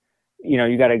bar,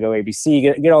 you got to go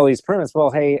ABC, get all these permits. Well,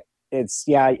 hey,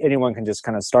 anyone can just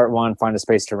kind of start one, find a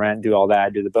space to rent, do all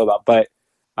that, do the build up. But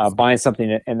buying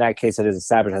something in that case that is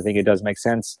established, I think it does make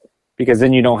sense, because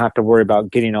then you don't have to worry about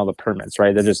getting all the permits,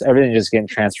 right? Everything just getting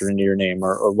transferred into your name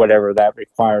or whatever that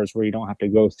requires, where you don't have to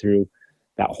go through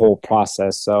that whole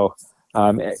process. So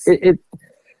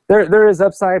there is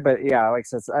upside, but yeah, like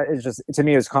I said, it's just, to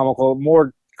me, it's comical.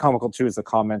 More comical too is the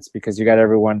comments, because you got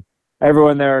everyone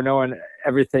there knowing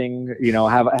everything,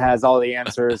 has all the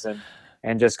answers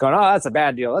and just going, oh, that's a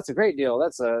bad deal, that's a great deal,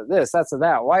 that's a this, that's a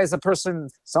that. Why is the person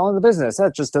selling the business?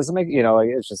 That just doesn't make,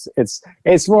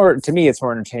 it's more, to me, it's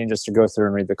more entertaining just to go through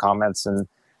and read the comments and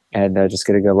just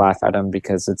get a good laugh at them,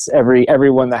 because it's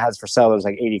everyone that has for sale, there's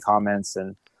like 80 comments,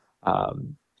 and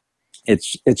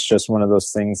it's just one of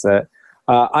those things that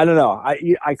I don't know.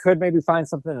 I could maybe find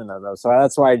something in there though, so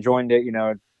that's why I joined it.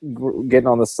 Getting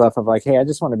all this stuff of like, hey, I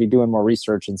just want to be doing more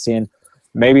research and seeing.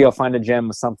 Maybe I'll find a gem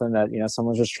with something that,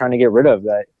 someone's just trying to get rid of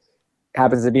that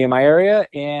happens to be in my area.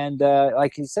 And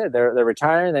like you said, they're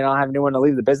retiring. They don't have anyone to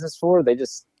leave the business for. They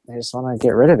just want to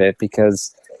get rid of it,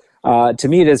 because to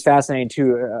me, it is fascinating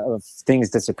too, of things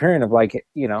disappearing, of like,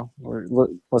 we're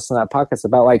listening to that podcast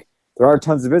about, like, there are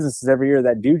tons of businesses every year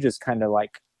that do just kind of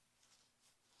like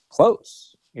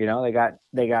close. They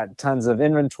got tons of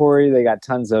inventory. They got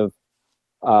tons of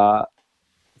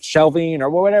shelving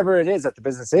or whatever it is that the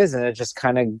business is, and it just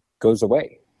kind of goes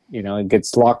away. It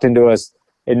gets locked into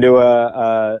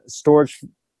a storage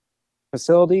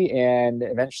facility, and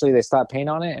eventually they stop paying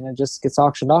on it, and it just gets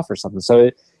auctioned off or something. So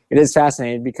it is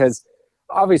fascinating, because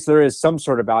obviously there is some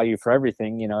sort of value for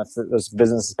everything. If this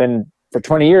business has been for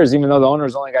 20 years, even though the owner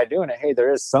is the only guy doing it, hey,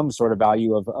 there is some sort of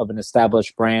value of an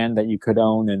established brand that you could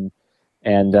own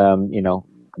and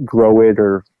grow it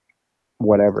or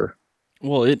whatever.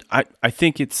 Well, I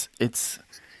think it's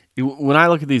when I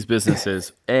look at these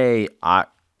businesses,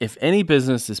 if any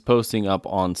business is posting up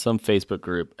on some Facebook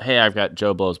group, hey, I've got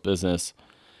Joe Blow's business,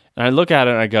 and I look at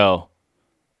it and I go,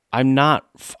 I'm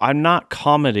not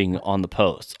commenting on the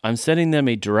post. I'm sending them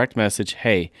a direct message.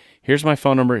 Hey, here's my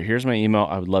phone number. Here's my email.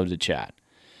 I would love to chat,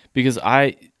 because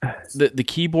the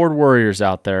keyboard warriors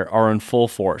out there are in full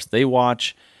force. They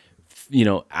watch,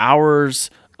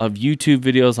 hours of YouTube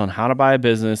videos on how to buy a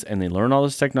business, and they learn all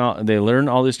this technology, they learn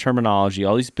all this terminology,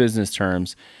 all these business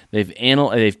terms.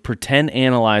 They've pretend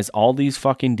analyzed all these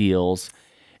fucking deals,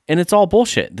 and it's all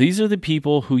bullshit. These are the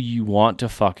people who you want to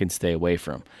fucking stay away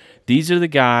from. These are the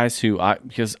guys who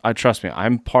because trust me,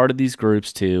 I'm part of these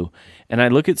groups too, and I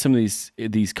look at some of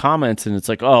these comments, and it's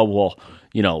like, oh well,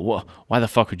 why the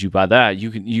fuck would you buy that?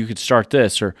 You could start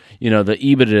this, or the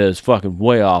EBITDA is fucking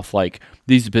way off. Like,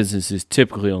 these businesses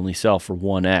typically only sell for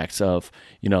 1x of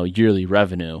yearly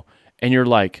revenue, and you're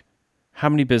like, how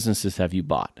many businesses have you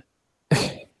bought?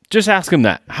 Just ask them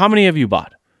that. How many have you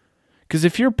bought? Because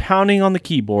if you're pounding on the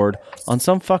keyboard on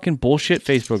some fucking bullshit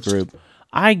Facebook group,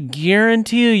 I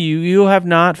guarantee you have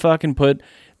not fucking put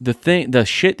the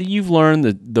shit that you've learned,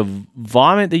 the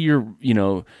vomit that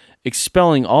you're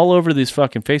expelling all over this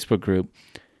fucking Facebook group.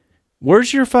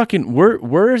 Where's your fucking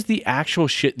where is the actual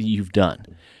shit that you've done?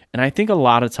 And I think a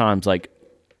lot of times, like,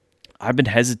 I've been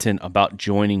hesitant about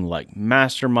joining like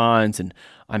masterminds, and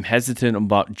I'm hesitant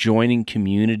about joining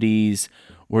communities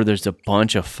where there's a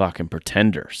bunch of fucking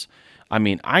pretenders. I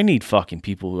mean, I need fucking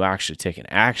people who actually take an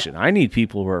action. I need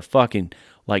people who are fucking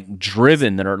like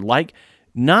driven, that are like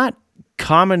not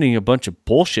commenting a bunch of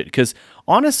bullshit. Because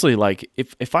honestly, like,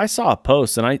 if I saw a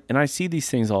post, and I see these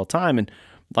things all the time, and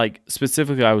like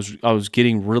specifically I was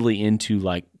getting really into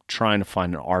like trying to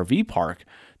find an RV park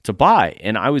to buy,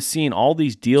 and I was seeing all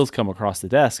these deals come across the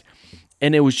desk,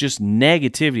 and it was just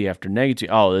negativity after negativity.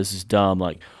 Oh, this is dumb,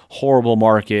 like horrible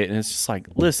market. And it's just like,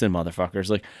 listen, motherfuckers,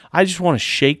 like, I just want to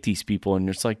shake these people. And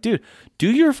it's like, dude,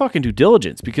 do your fucking due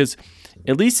diligence, because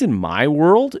at least in my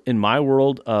world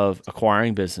of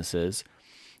acquiring businesses,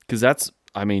 because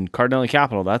I mean, Cardinelli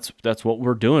Capital, that's what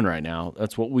we're doing right now.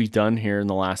 That's what we've done here in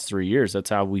the last 3 years. That's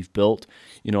how we've built,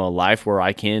 a life where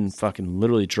I can fucking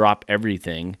literally drop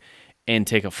everything and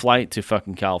take a flight to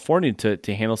fucking California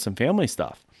to handle some family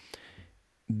stuff.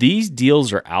 These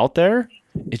deals are out there.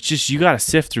 It's just you got to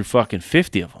sift through fucking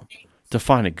 50 of them to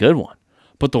find a good one.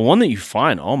 But the one that you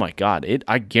find, oh my God,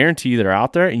 I guarantee you they're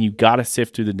out there, and you got to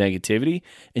sift through the negativity,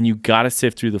 and you got to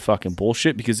sift through the fucking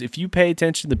bullshit, because if you pay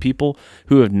attention to people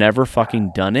who have never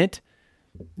fucking done it,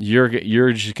 you're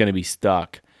just going to be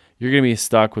stuck. You're going to be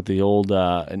stuck with the old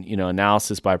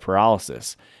analysis by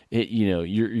paralysis. You're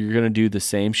going to do the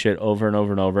same shit over and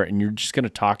over and over, and you're just going to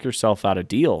talk yourself out of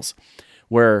deals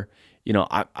where,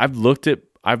 I've looked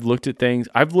at things.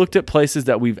 I've looked at places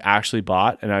that we've actually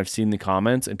bought, and I've seen the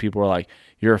comments, and people are like,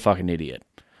 "You're a fucking idiot.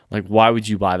 Like, why would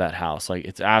you buy that house? Like,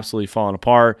 it's absolutely falling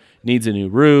apart. Needs a new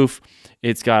roof.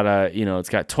 It's got it's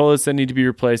got toilets that need to be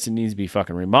replaced. It needs to be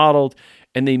fucking remodeled."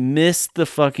 And they missed the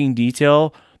fucking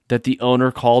detail that the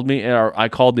owner called me, or I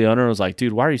called the owner and was like,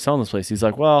 "Dude, why are you selling this place?" He's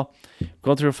like, "Well, I'm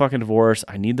going through a fucking divorce.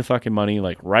 I need the fucking money,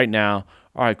 like, right now."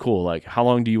 All right, cool. Like, how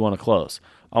long do you want to close?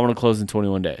 I want to close in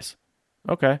 21 days.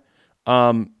 Okay.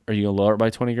 Are you gonna lower it by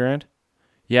 20 grand?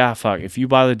 Yeah, fuck. If you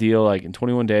buy the deal like in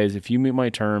 21 days, if you meet my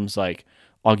terms, like,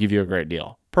 I'll give you a great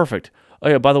deal. Perfect. Oh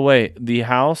yeah, by the way, the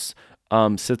house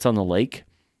sits on the lake,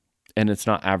 and it's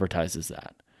not advertised as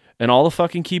that. And all the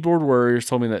fucking keyboard warriors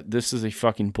told me that this is a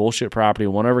fucking bullshit property,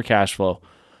 won't ever cash flow.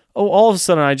 Oh, all of a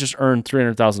sudden I just earned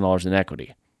 $300,000 in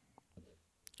equity.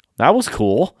 That was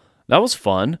cool. That was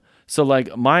fun. So,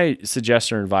 like, my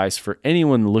suggestion or advice for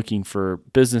anyone looking for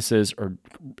businesses or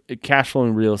cash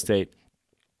flowing real estate,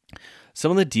 some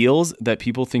of the deals that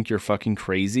people think you're fucking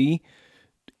crazy,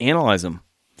 analyze them.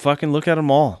 Fucking look at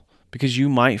them all, because you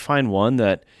might find one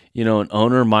that, an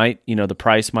owner might, the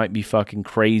price might be fucking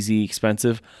crazy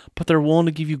expensive, but they're willing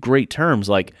to give you great terms.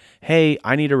 Like, hey,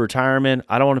 I need a retirement.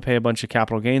 I don't want to pay a bunch of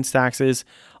capital gains taxes.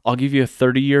 I'll give you a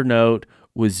 30-year note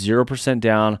with 0%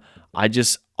 down.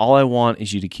 All I want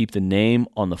is you to keep the name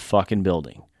on the fucking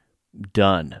building.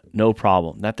 Done. No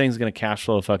problem. That thing's going to cash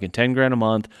flow fucking 10 grand a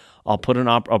month. I'll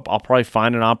probably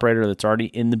find an operator that's already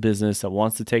in the business that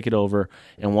wants to take it over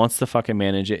and wants to fucking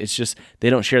manage it. It's just they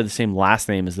don't share the same last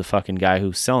name as the fucking guy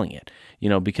who's selling it,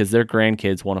 because their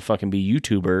grandkids want to fucking be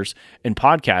YouTubers and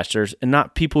podcasters and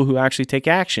not people who actually take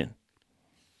action.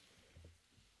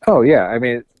 Oh yeah, I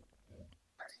mean,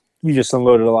 you just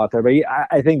unloaded a lot there, but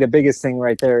I think the biggest thing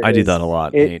right there. I do that a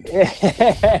lot, Nate.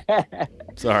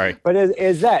 Sorry, but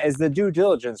is the due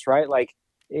diligence, right? Like,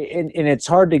 and it's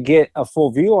hard to get a full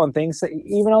view on things,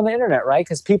 even on the internet, right?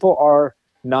 Because people are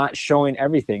not showing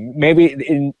everything.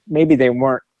 Maybe they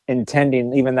weren't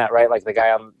intending even that, right? Like the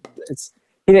guy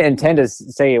he didn't intend to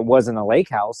say it wasn't a lake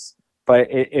house, but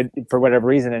it for whatever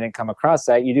reason it didn't come across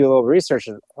that. You do a little research,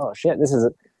 and oh shit, this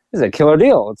is a killer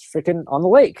deal. It's freaking on the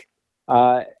lake.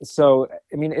 So,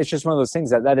 I mean, it's just one of those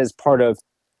things that is part of,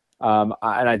 and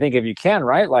I think if you can,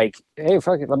 right, like, hey,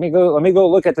 fuck it, let me go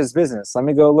look at this business. Let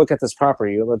me go look at this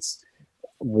property.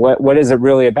 What is it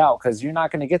really about? Because you're not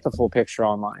going to get the full picture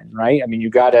online, right? I mean, you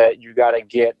gotta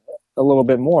get a little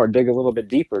bit more, dig a little bit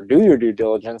deeper, do your due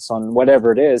diligence on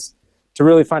whatever it is to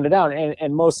really find it out.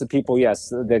 And most of the people, yes,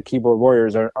 the keyboard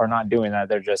warriors are not doing that.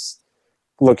 They're just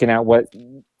looking at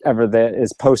whatever that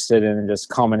is posted and just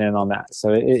commenting on that.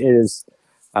 So it's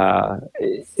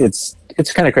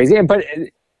kind of crazy. But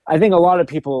I think a lot of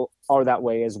people are that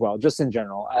way as well, just in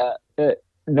general.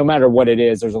 No matter what it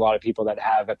is, there's a lot of people that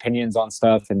have opinions on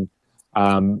stuff and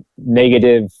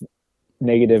negative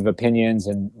opinions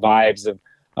and vibes of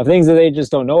things that they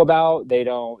just don't know about. They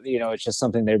don't, it's just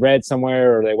something they read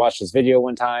somewhere, or they watched this video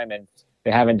one time and they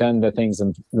haven't done the things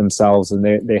themselves, and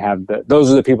they have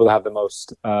those are the people that have the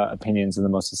most opinions and the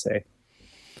most to say.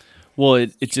 Well,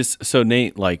 it just, so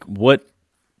Nate, like, what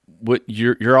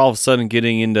you're all of a sudden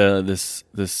getting into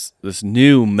this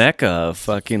new mecca of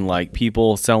fucking, like,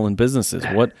 people selling businesses.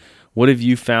 What have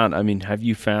you found? I mean, have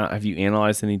you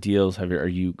analyzed any deals? Are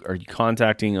you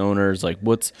contacting owners? Like,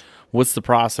 what's the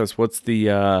process? What's the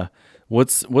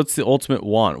ultimate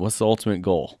want? What's the ultimate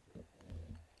goal?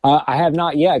 I have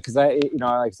not yet, because I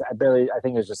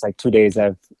think it's just like 2 days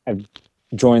I've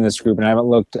joined this group and I haven't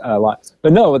looked a lot.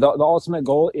 But no, the ultimate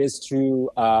goal is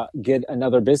to get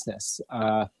another business,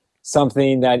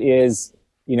 something that is,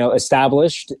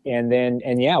 established, and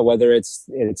whether it's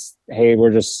hey,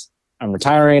 I'm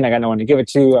retiring, I got no one to give it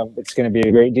to, it's going to be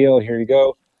a great deal, here you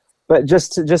go. But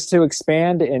just to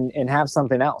expand and have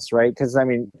something else, right? Because I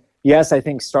mean, yes, I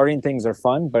think starting things are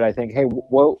fun, but I think, hey,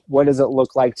 what does it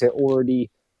look like to already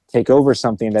take over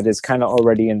something that is kind of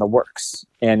already in the works?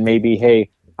 And maybe, hey,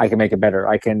 I can make it better.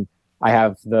 I can I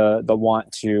have the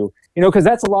want to, because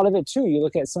that's a lot of it too. You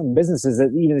look at some businesses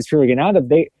that even as people are getting out of,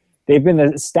 they've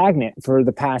been stagnant for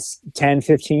the past 10,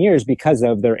 15 years because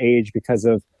of their age, because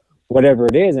of whatever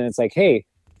it is. And it's like, hey,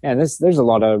 man, there's a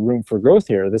lot of room for growth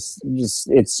here. You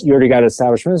already got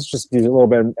establishments, just do a little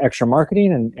bit of extra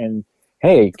marketing and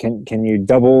hey, can you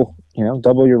double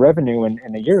your revenue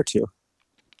in a year or two?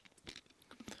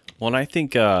 Well, and I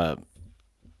think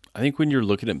when you're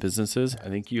looking at businesses, I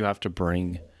think you have to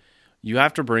bring a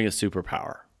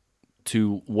superpower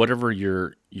to whatever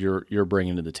you're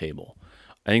bringing to the table.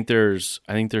 I think there's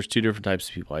two different types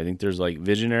of people. I think there's like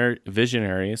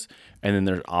visionaries, and then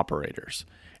there's operators.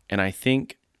 And I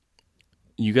think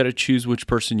you got to choose which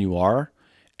person you are,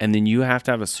 and then you have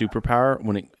to have a superpower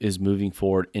when it is moving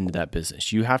forward into that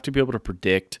business. You have to be able to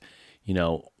predict,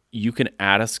 you can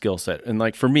add a skill set. And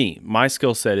like for me, my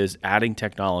skill set is adding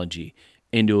technology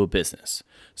into a business.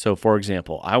 So for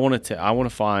example, I want to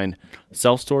find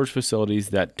self-storage facilities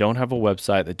that don't have a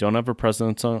website, that don't have a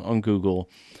presence on Google,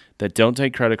 that don't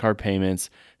take credit card payments,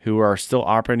 who are still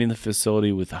operating the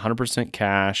facility with 100%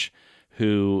 cash,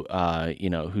 who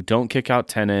don't kick out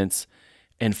tenants,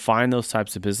 and find those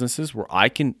types of businesses where I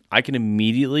can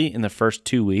immediately in the first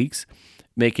 2 weeks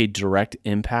make a direct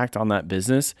impact on that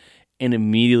business and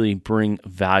immediately bring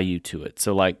value to it.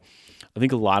 So like, I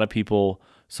think a lot of people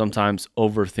sometimes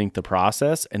overthink the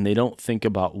process and they don't think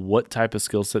about what type of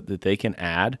skill set that they can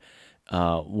add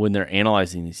when they're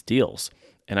analyzing these deals.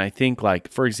 And I think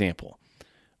like, for example,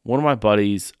 one of my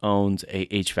buddies owns a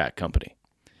HVAC company.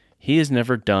 He has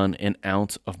never done an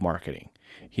ounce of marketing.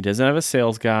 He doesn't have a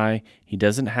sales guy. He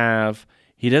doesn't have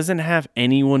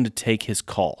anyone to take his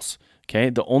calls. Okay.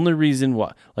 The only reason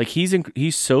why, like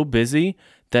he's so busy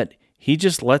that he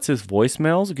just lets his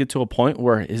voicemails get to a point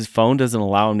where his phone doesn't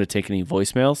allow him to take any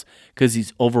voicemails because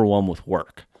he's overwhelmed with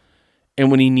work.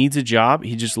 And when he needs a job,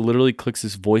 he just literally clicks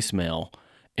his voicemail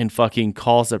and fucking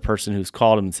calls that person who's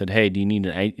called him and said, hey, do you need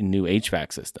a new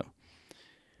HVAC system?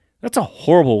 That's a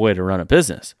horrible way to run a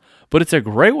business. But it's a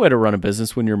great way to run a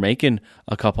business when you're making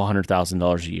a couple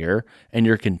 $100,000 a year and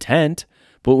you're content.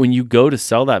 But when you go to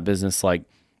sell that business, like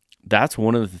that's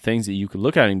one of the things that you could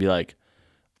look at and be like,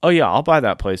 oh yeah, I'll buy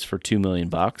that place for $2 million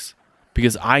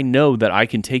because I know that I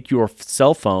can take your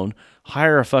cell phone,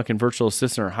 hire a fucking virtual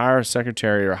assistant or hire a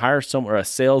secretary or hire a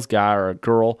sales guy or a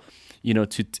girl,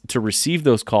 to receive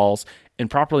those calls and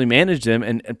properly manage them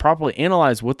and properly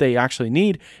analyze what they actually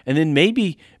need. And then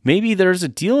maybe there's a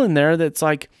deal in there that's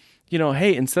like,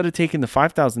 hey, instead of taking the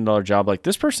 $5,000 job, like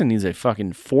this person needs a fucking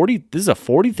this is a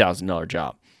 $40,000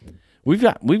 job. We've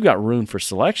got room for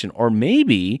selection. Or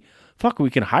maybe,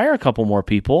 we can hire a couple more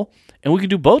people and we can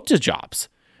do both the jobs.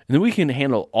 And then we can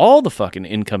handle all the fucking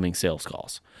incoming sales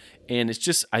calls. And it's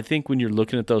just, I think when you're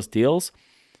looking at those deals,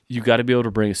 you got to be able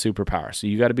to bring a superpower. So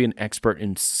you got to be an expert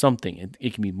in something.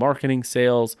 It can be marketing,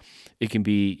 sales. It can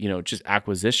be, just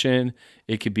acquisition.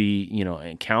 It could be,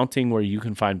 accounting where you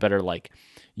can find better, like,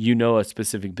 a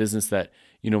specific business that,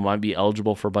 might be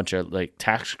eligible for a bunch of like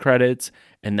tax credits.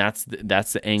 And that's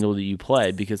the angle that you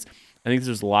play, because I think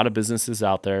there's a lot of businesses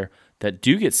out there that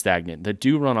do get stagnant, that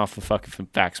do run off a fucking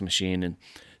fax machine and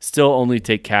still only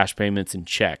take cash payments and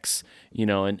checks,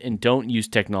 and don't use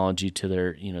technology to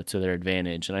their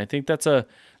advantage. And I think that's a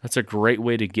great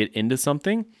way to get into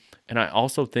something. And I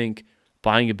also think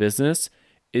buying a business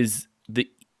is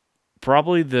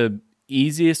probably the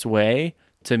easiest way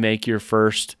to make your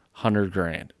first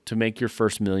 $100,000, to make your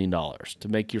first $1 million, to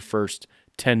make your first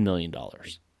 $10 million.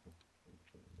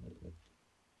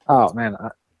 Oh man,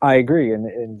 I agree.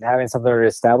 And having something already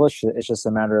established, it's just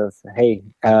a matter of, hey,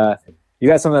 you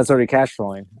got something that's already cash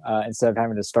flowing instead of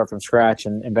having to start from scratch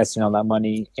and investing all that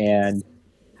money and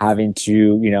having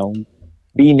to,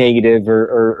 be negative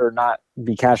or not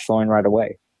be cash flowing right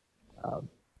away.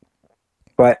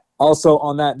 But also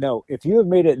on that note, if you have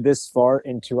made it this far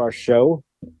into our show,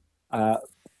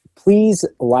 please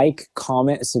like,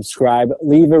 comment, subscribe,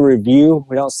 leave a review.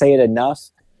 We don't say it enough.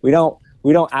 We don't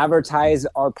advertise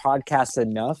our podcast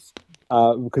enough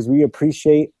because we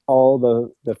appreciate all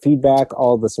the feedback,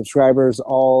 all the subscribers,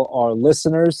 all our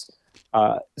listeners.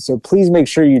 So please make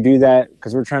sure you do that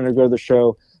because we're trying to grow the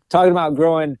show. Talking about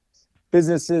growing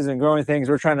businesses and growing things,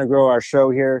 we're trying to grow our show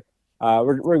here.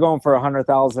 We're going for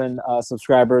 100,000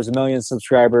 subscribers, 1 million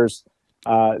subscribers.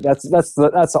 That's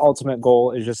the ultimate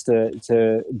goal, is just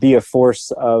to be a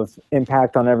force of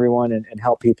impact on everyone and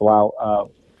help people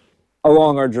out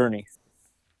along our journey.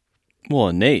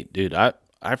 Well, Nate, dude, I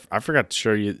forgot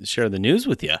to share the news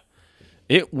with you.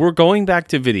 We're going back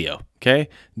to video. Okay,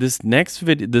 this next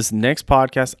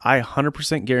podcast, I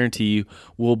 100% guarantee you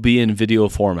will be in video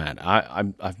format.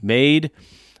 I've made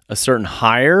a certain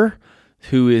hire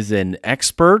who is an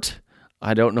expert.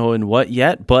 I don't know in what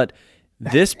yet, but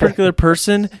this particular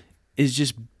person is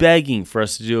just begging for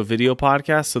us to do a video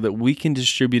podcast so that we can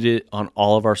distribute it on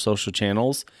all of our social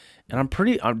channels. And I'm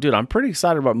pretty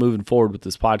excited about moving forward with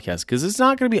this podcast because it's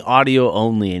not going to be audio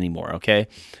only anymore. Okay.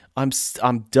 I'm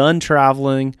done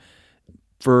traveling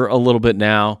for a little bit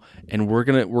now, and we're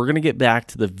gonna get back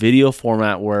to the video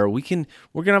format where we're gonna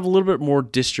have a little bit more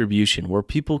distribution where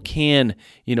people can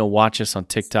watch us on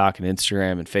TikTok and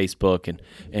Instagram and Facebook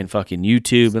and fucking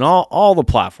YouTube and all the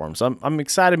platforms. I'm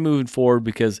excited moving forward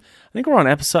because I think we're on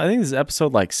this is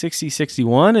episode like 60,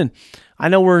 61, and I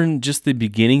know we're in just the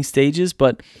beginning stages,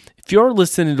 but if you're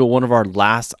listening to one of our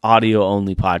last audio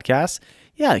only podcasts,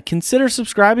 yeah, consider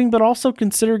subscribing, but also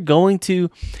consider going to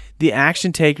the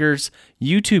Action Takers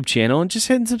YouTube channel and just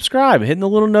hitting subscribe, hitting the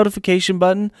little notification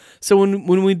button. So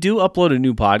when we do upload a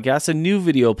new podcast, a new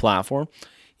video platform,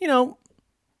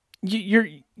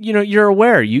 you're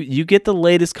aware. You get the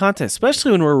latest content,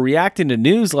 especially when we're reacting to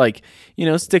news like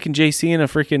sticking JC in a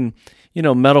freaking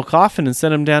metal coffin and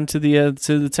send him down to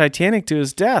the Titanic to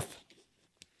his death.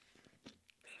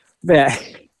 Yeah.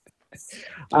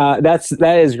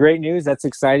 That is great news. That's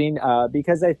exciting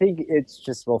because I think it's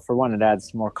just, well, for one, it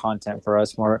adds more content for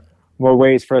us, more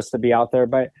ways for us to be out there.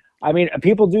 But I mean,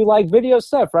 people do like video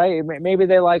stuff, right? Maybe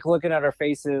they like looking at our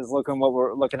faces, looking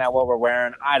at what we're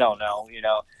wearing. I don't know.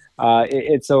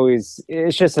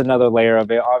 It's just another layer of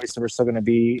it. Obviously, we're still going to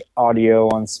be audio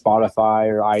on Spotify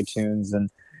or iTunes and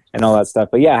all that stuff.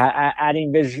 But yeah,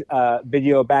 adding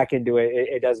video back into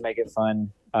it does make it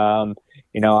fun. I'll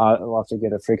have to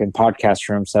get a freaking podcast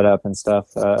room set up and stuff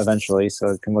eventually, so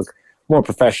it can look more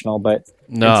professional. But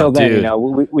until then,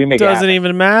 we make it doesn't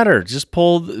even matter. Just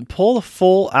pull the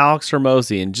full Alex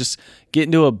Hormozy and just get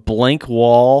into a blank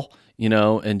wall,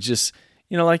 and just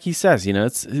like he says,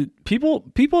 it's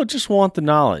people just want the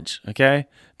knowledge. Okay,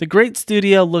 the great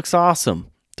studio looks awesome.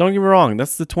 Don't get me wrong,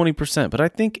 that's the 20%, but I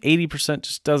think 80%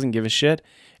 just doesn't give a shit,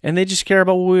 and they just care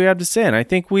about what we have to say. And I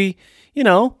think we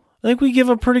give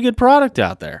a pretty good product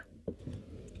out there.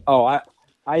 Oh,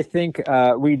 I think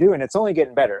we do, and it's only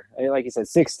getting better. Like you said,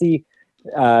 60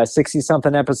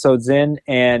 something episodes in,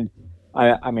 and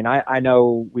I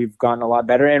know we've gotten a lot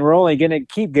better, and we're only going to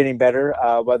keep getting better,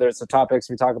 whether it's the topics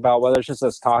we talk about, whether it's just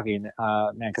us talking,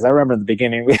 man, because I remember in the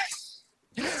beginning, we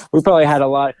probably had a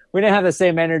lot. We didn't have the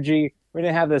same energy. We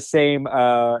didn't have the same,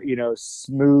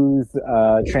 smooth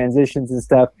transitions and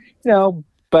stuff,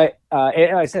 But like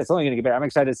I said, it's only going to get better. I'm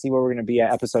excited to see where we're going to be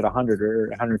at episode 100 or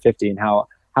 150 and how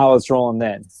it's rolling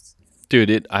then.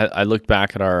 Dude, I looked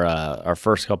back at our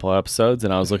first couple of episodes,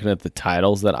 and I was looking at the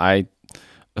titles that I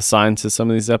assigned to some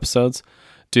of these episodes.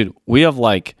 Dude, we have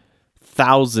like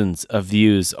thousands of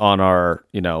views on our,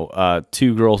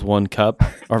 Two Girls, One Cup.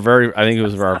 I think it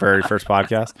was our very first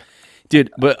podcast. Dude,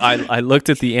 but I looked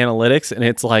at the analytics, and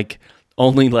it's like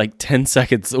only like 10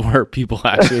 seconds where people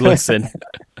actually listen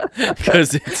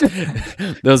because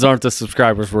those aren't the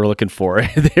subscribers we're looking for.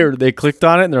 They clicked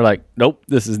on it and they're like, nope,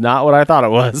 this is not what I thought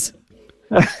it was.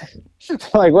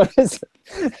 Like, what is it?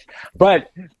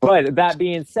 But that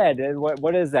being said,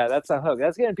 what is that? That's a hook.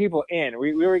 That's getting people in.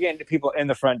 We were getting people in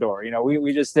the front door.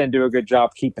 We just didn't do a good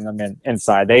job keeping them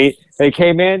inside. They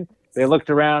came in, they looked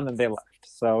around, and they left.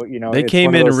 So, they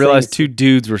came in and realized two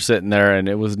dudes were sitting there, and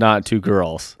it was not two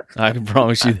girls. I can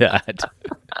promise you that.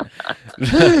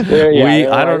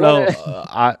 I don't know.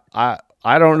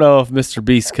 I don't know if Mr.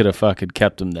 Beast could have fucking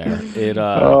kept them there. They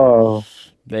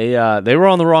were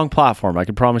on the wrong platform. I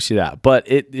can promise you that. But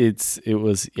it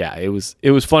was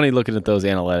funny looking at those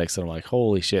analytics, and I'm like,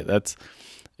 holy shit, but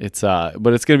it's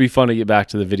gonna be fun to get back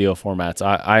to the video formats.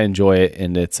 I enjoy it,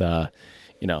 and it's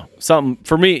something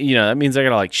for me, that means I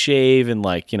gotta like shave and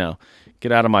like,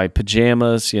 get out of my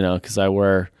pajamas, because I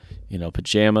wear,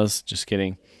 pajamas. Just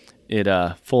kidding. It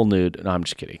full nude. No, I'm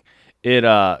just kidding. It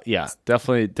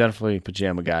definitely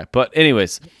pajama guy. But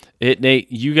anyways,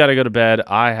 Nate, you gotta go to bed.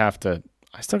 I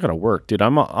still gotta work, dude.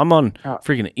 I'm on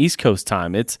freaking East Coast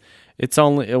time. It's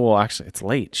only, well, actually it's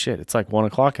late. Shit, it's like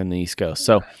 1:00 on the East Coast.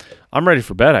 So I'm ready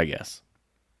for bed, I guess.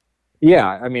 Yeah,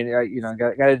 I mean,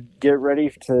 got to get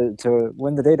ready to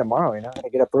win the day tomorrow. Got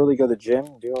to get up early, go to the gym,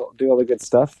 do all the good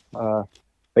stuff. But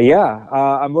yeah,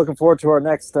 I'm looking forward to our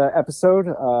next episode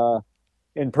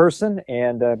in person.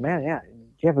 And man, yeah,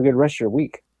 you have a good rest of your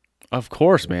week. Of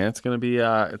course, man. It's gonna be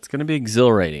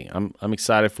exhilarating. I'm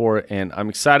excited for it, and I'm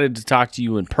excited to talk to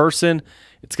you in person.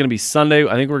 It's gonna be Sunday.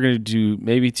 I think we're gonna do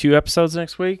maybe 2 episodes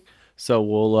next week. So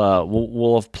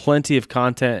we'll have plenty of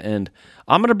content, and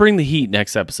I'm gonna bring the heat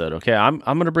next episode. Okay, I'm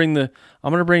gonna bring a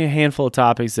handful of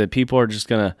topics that people are just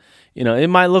gonna, it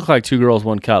might look like Two Girls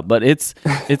One Cup, but it's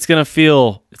gonna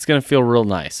feel real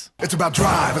nice. It's about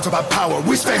drive, it's about power.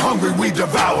 We stay hungry, we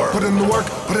devour. Put in the work,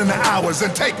 put in the hours,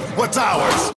 and take what's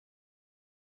ours.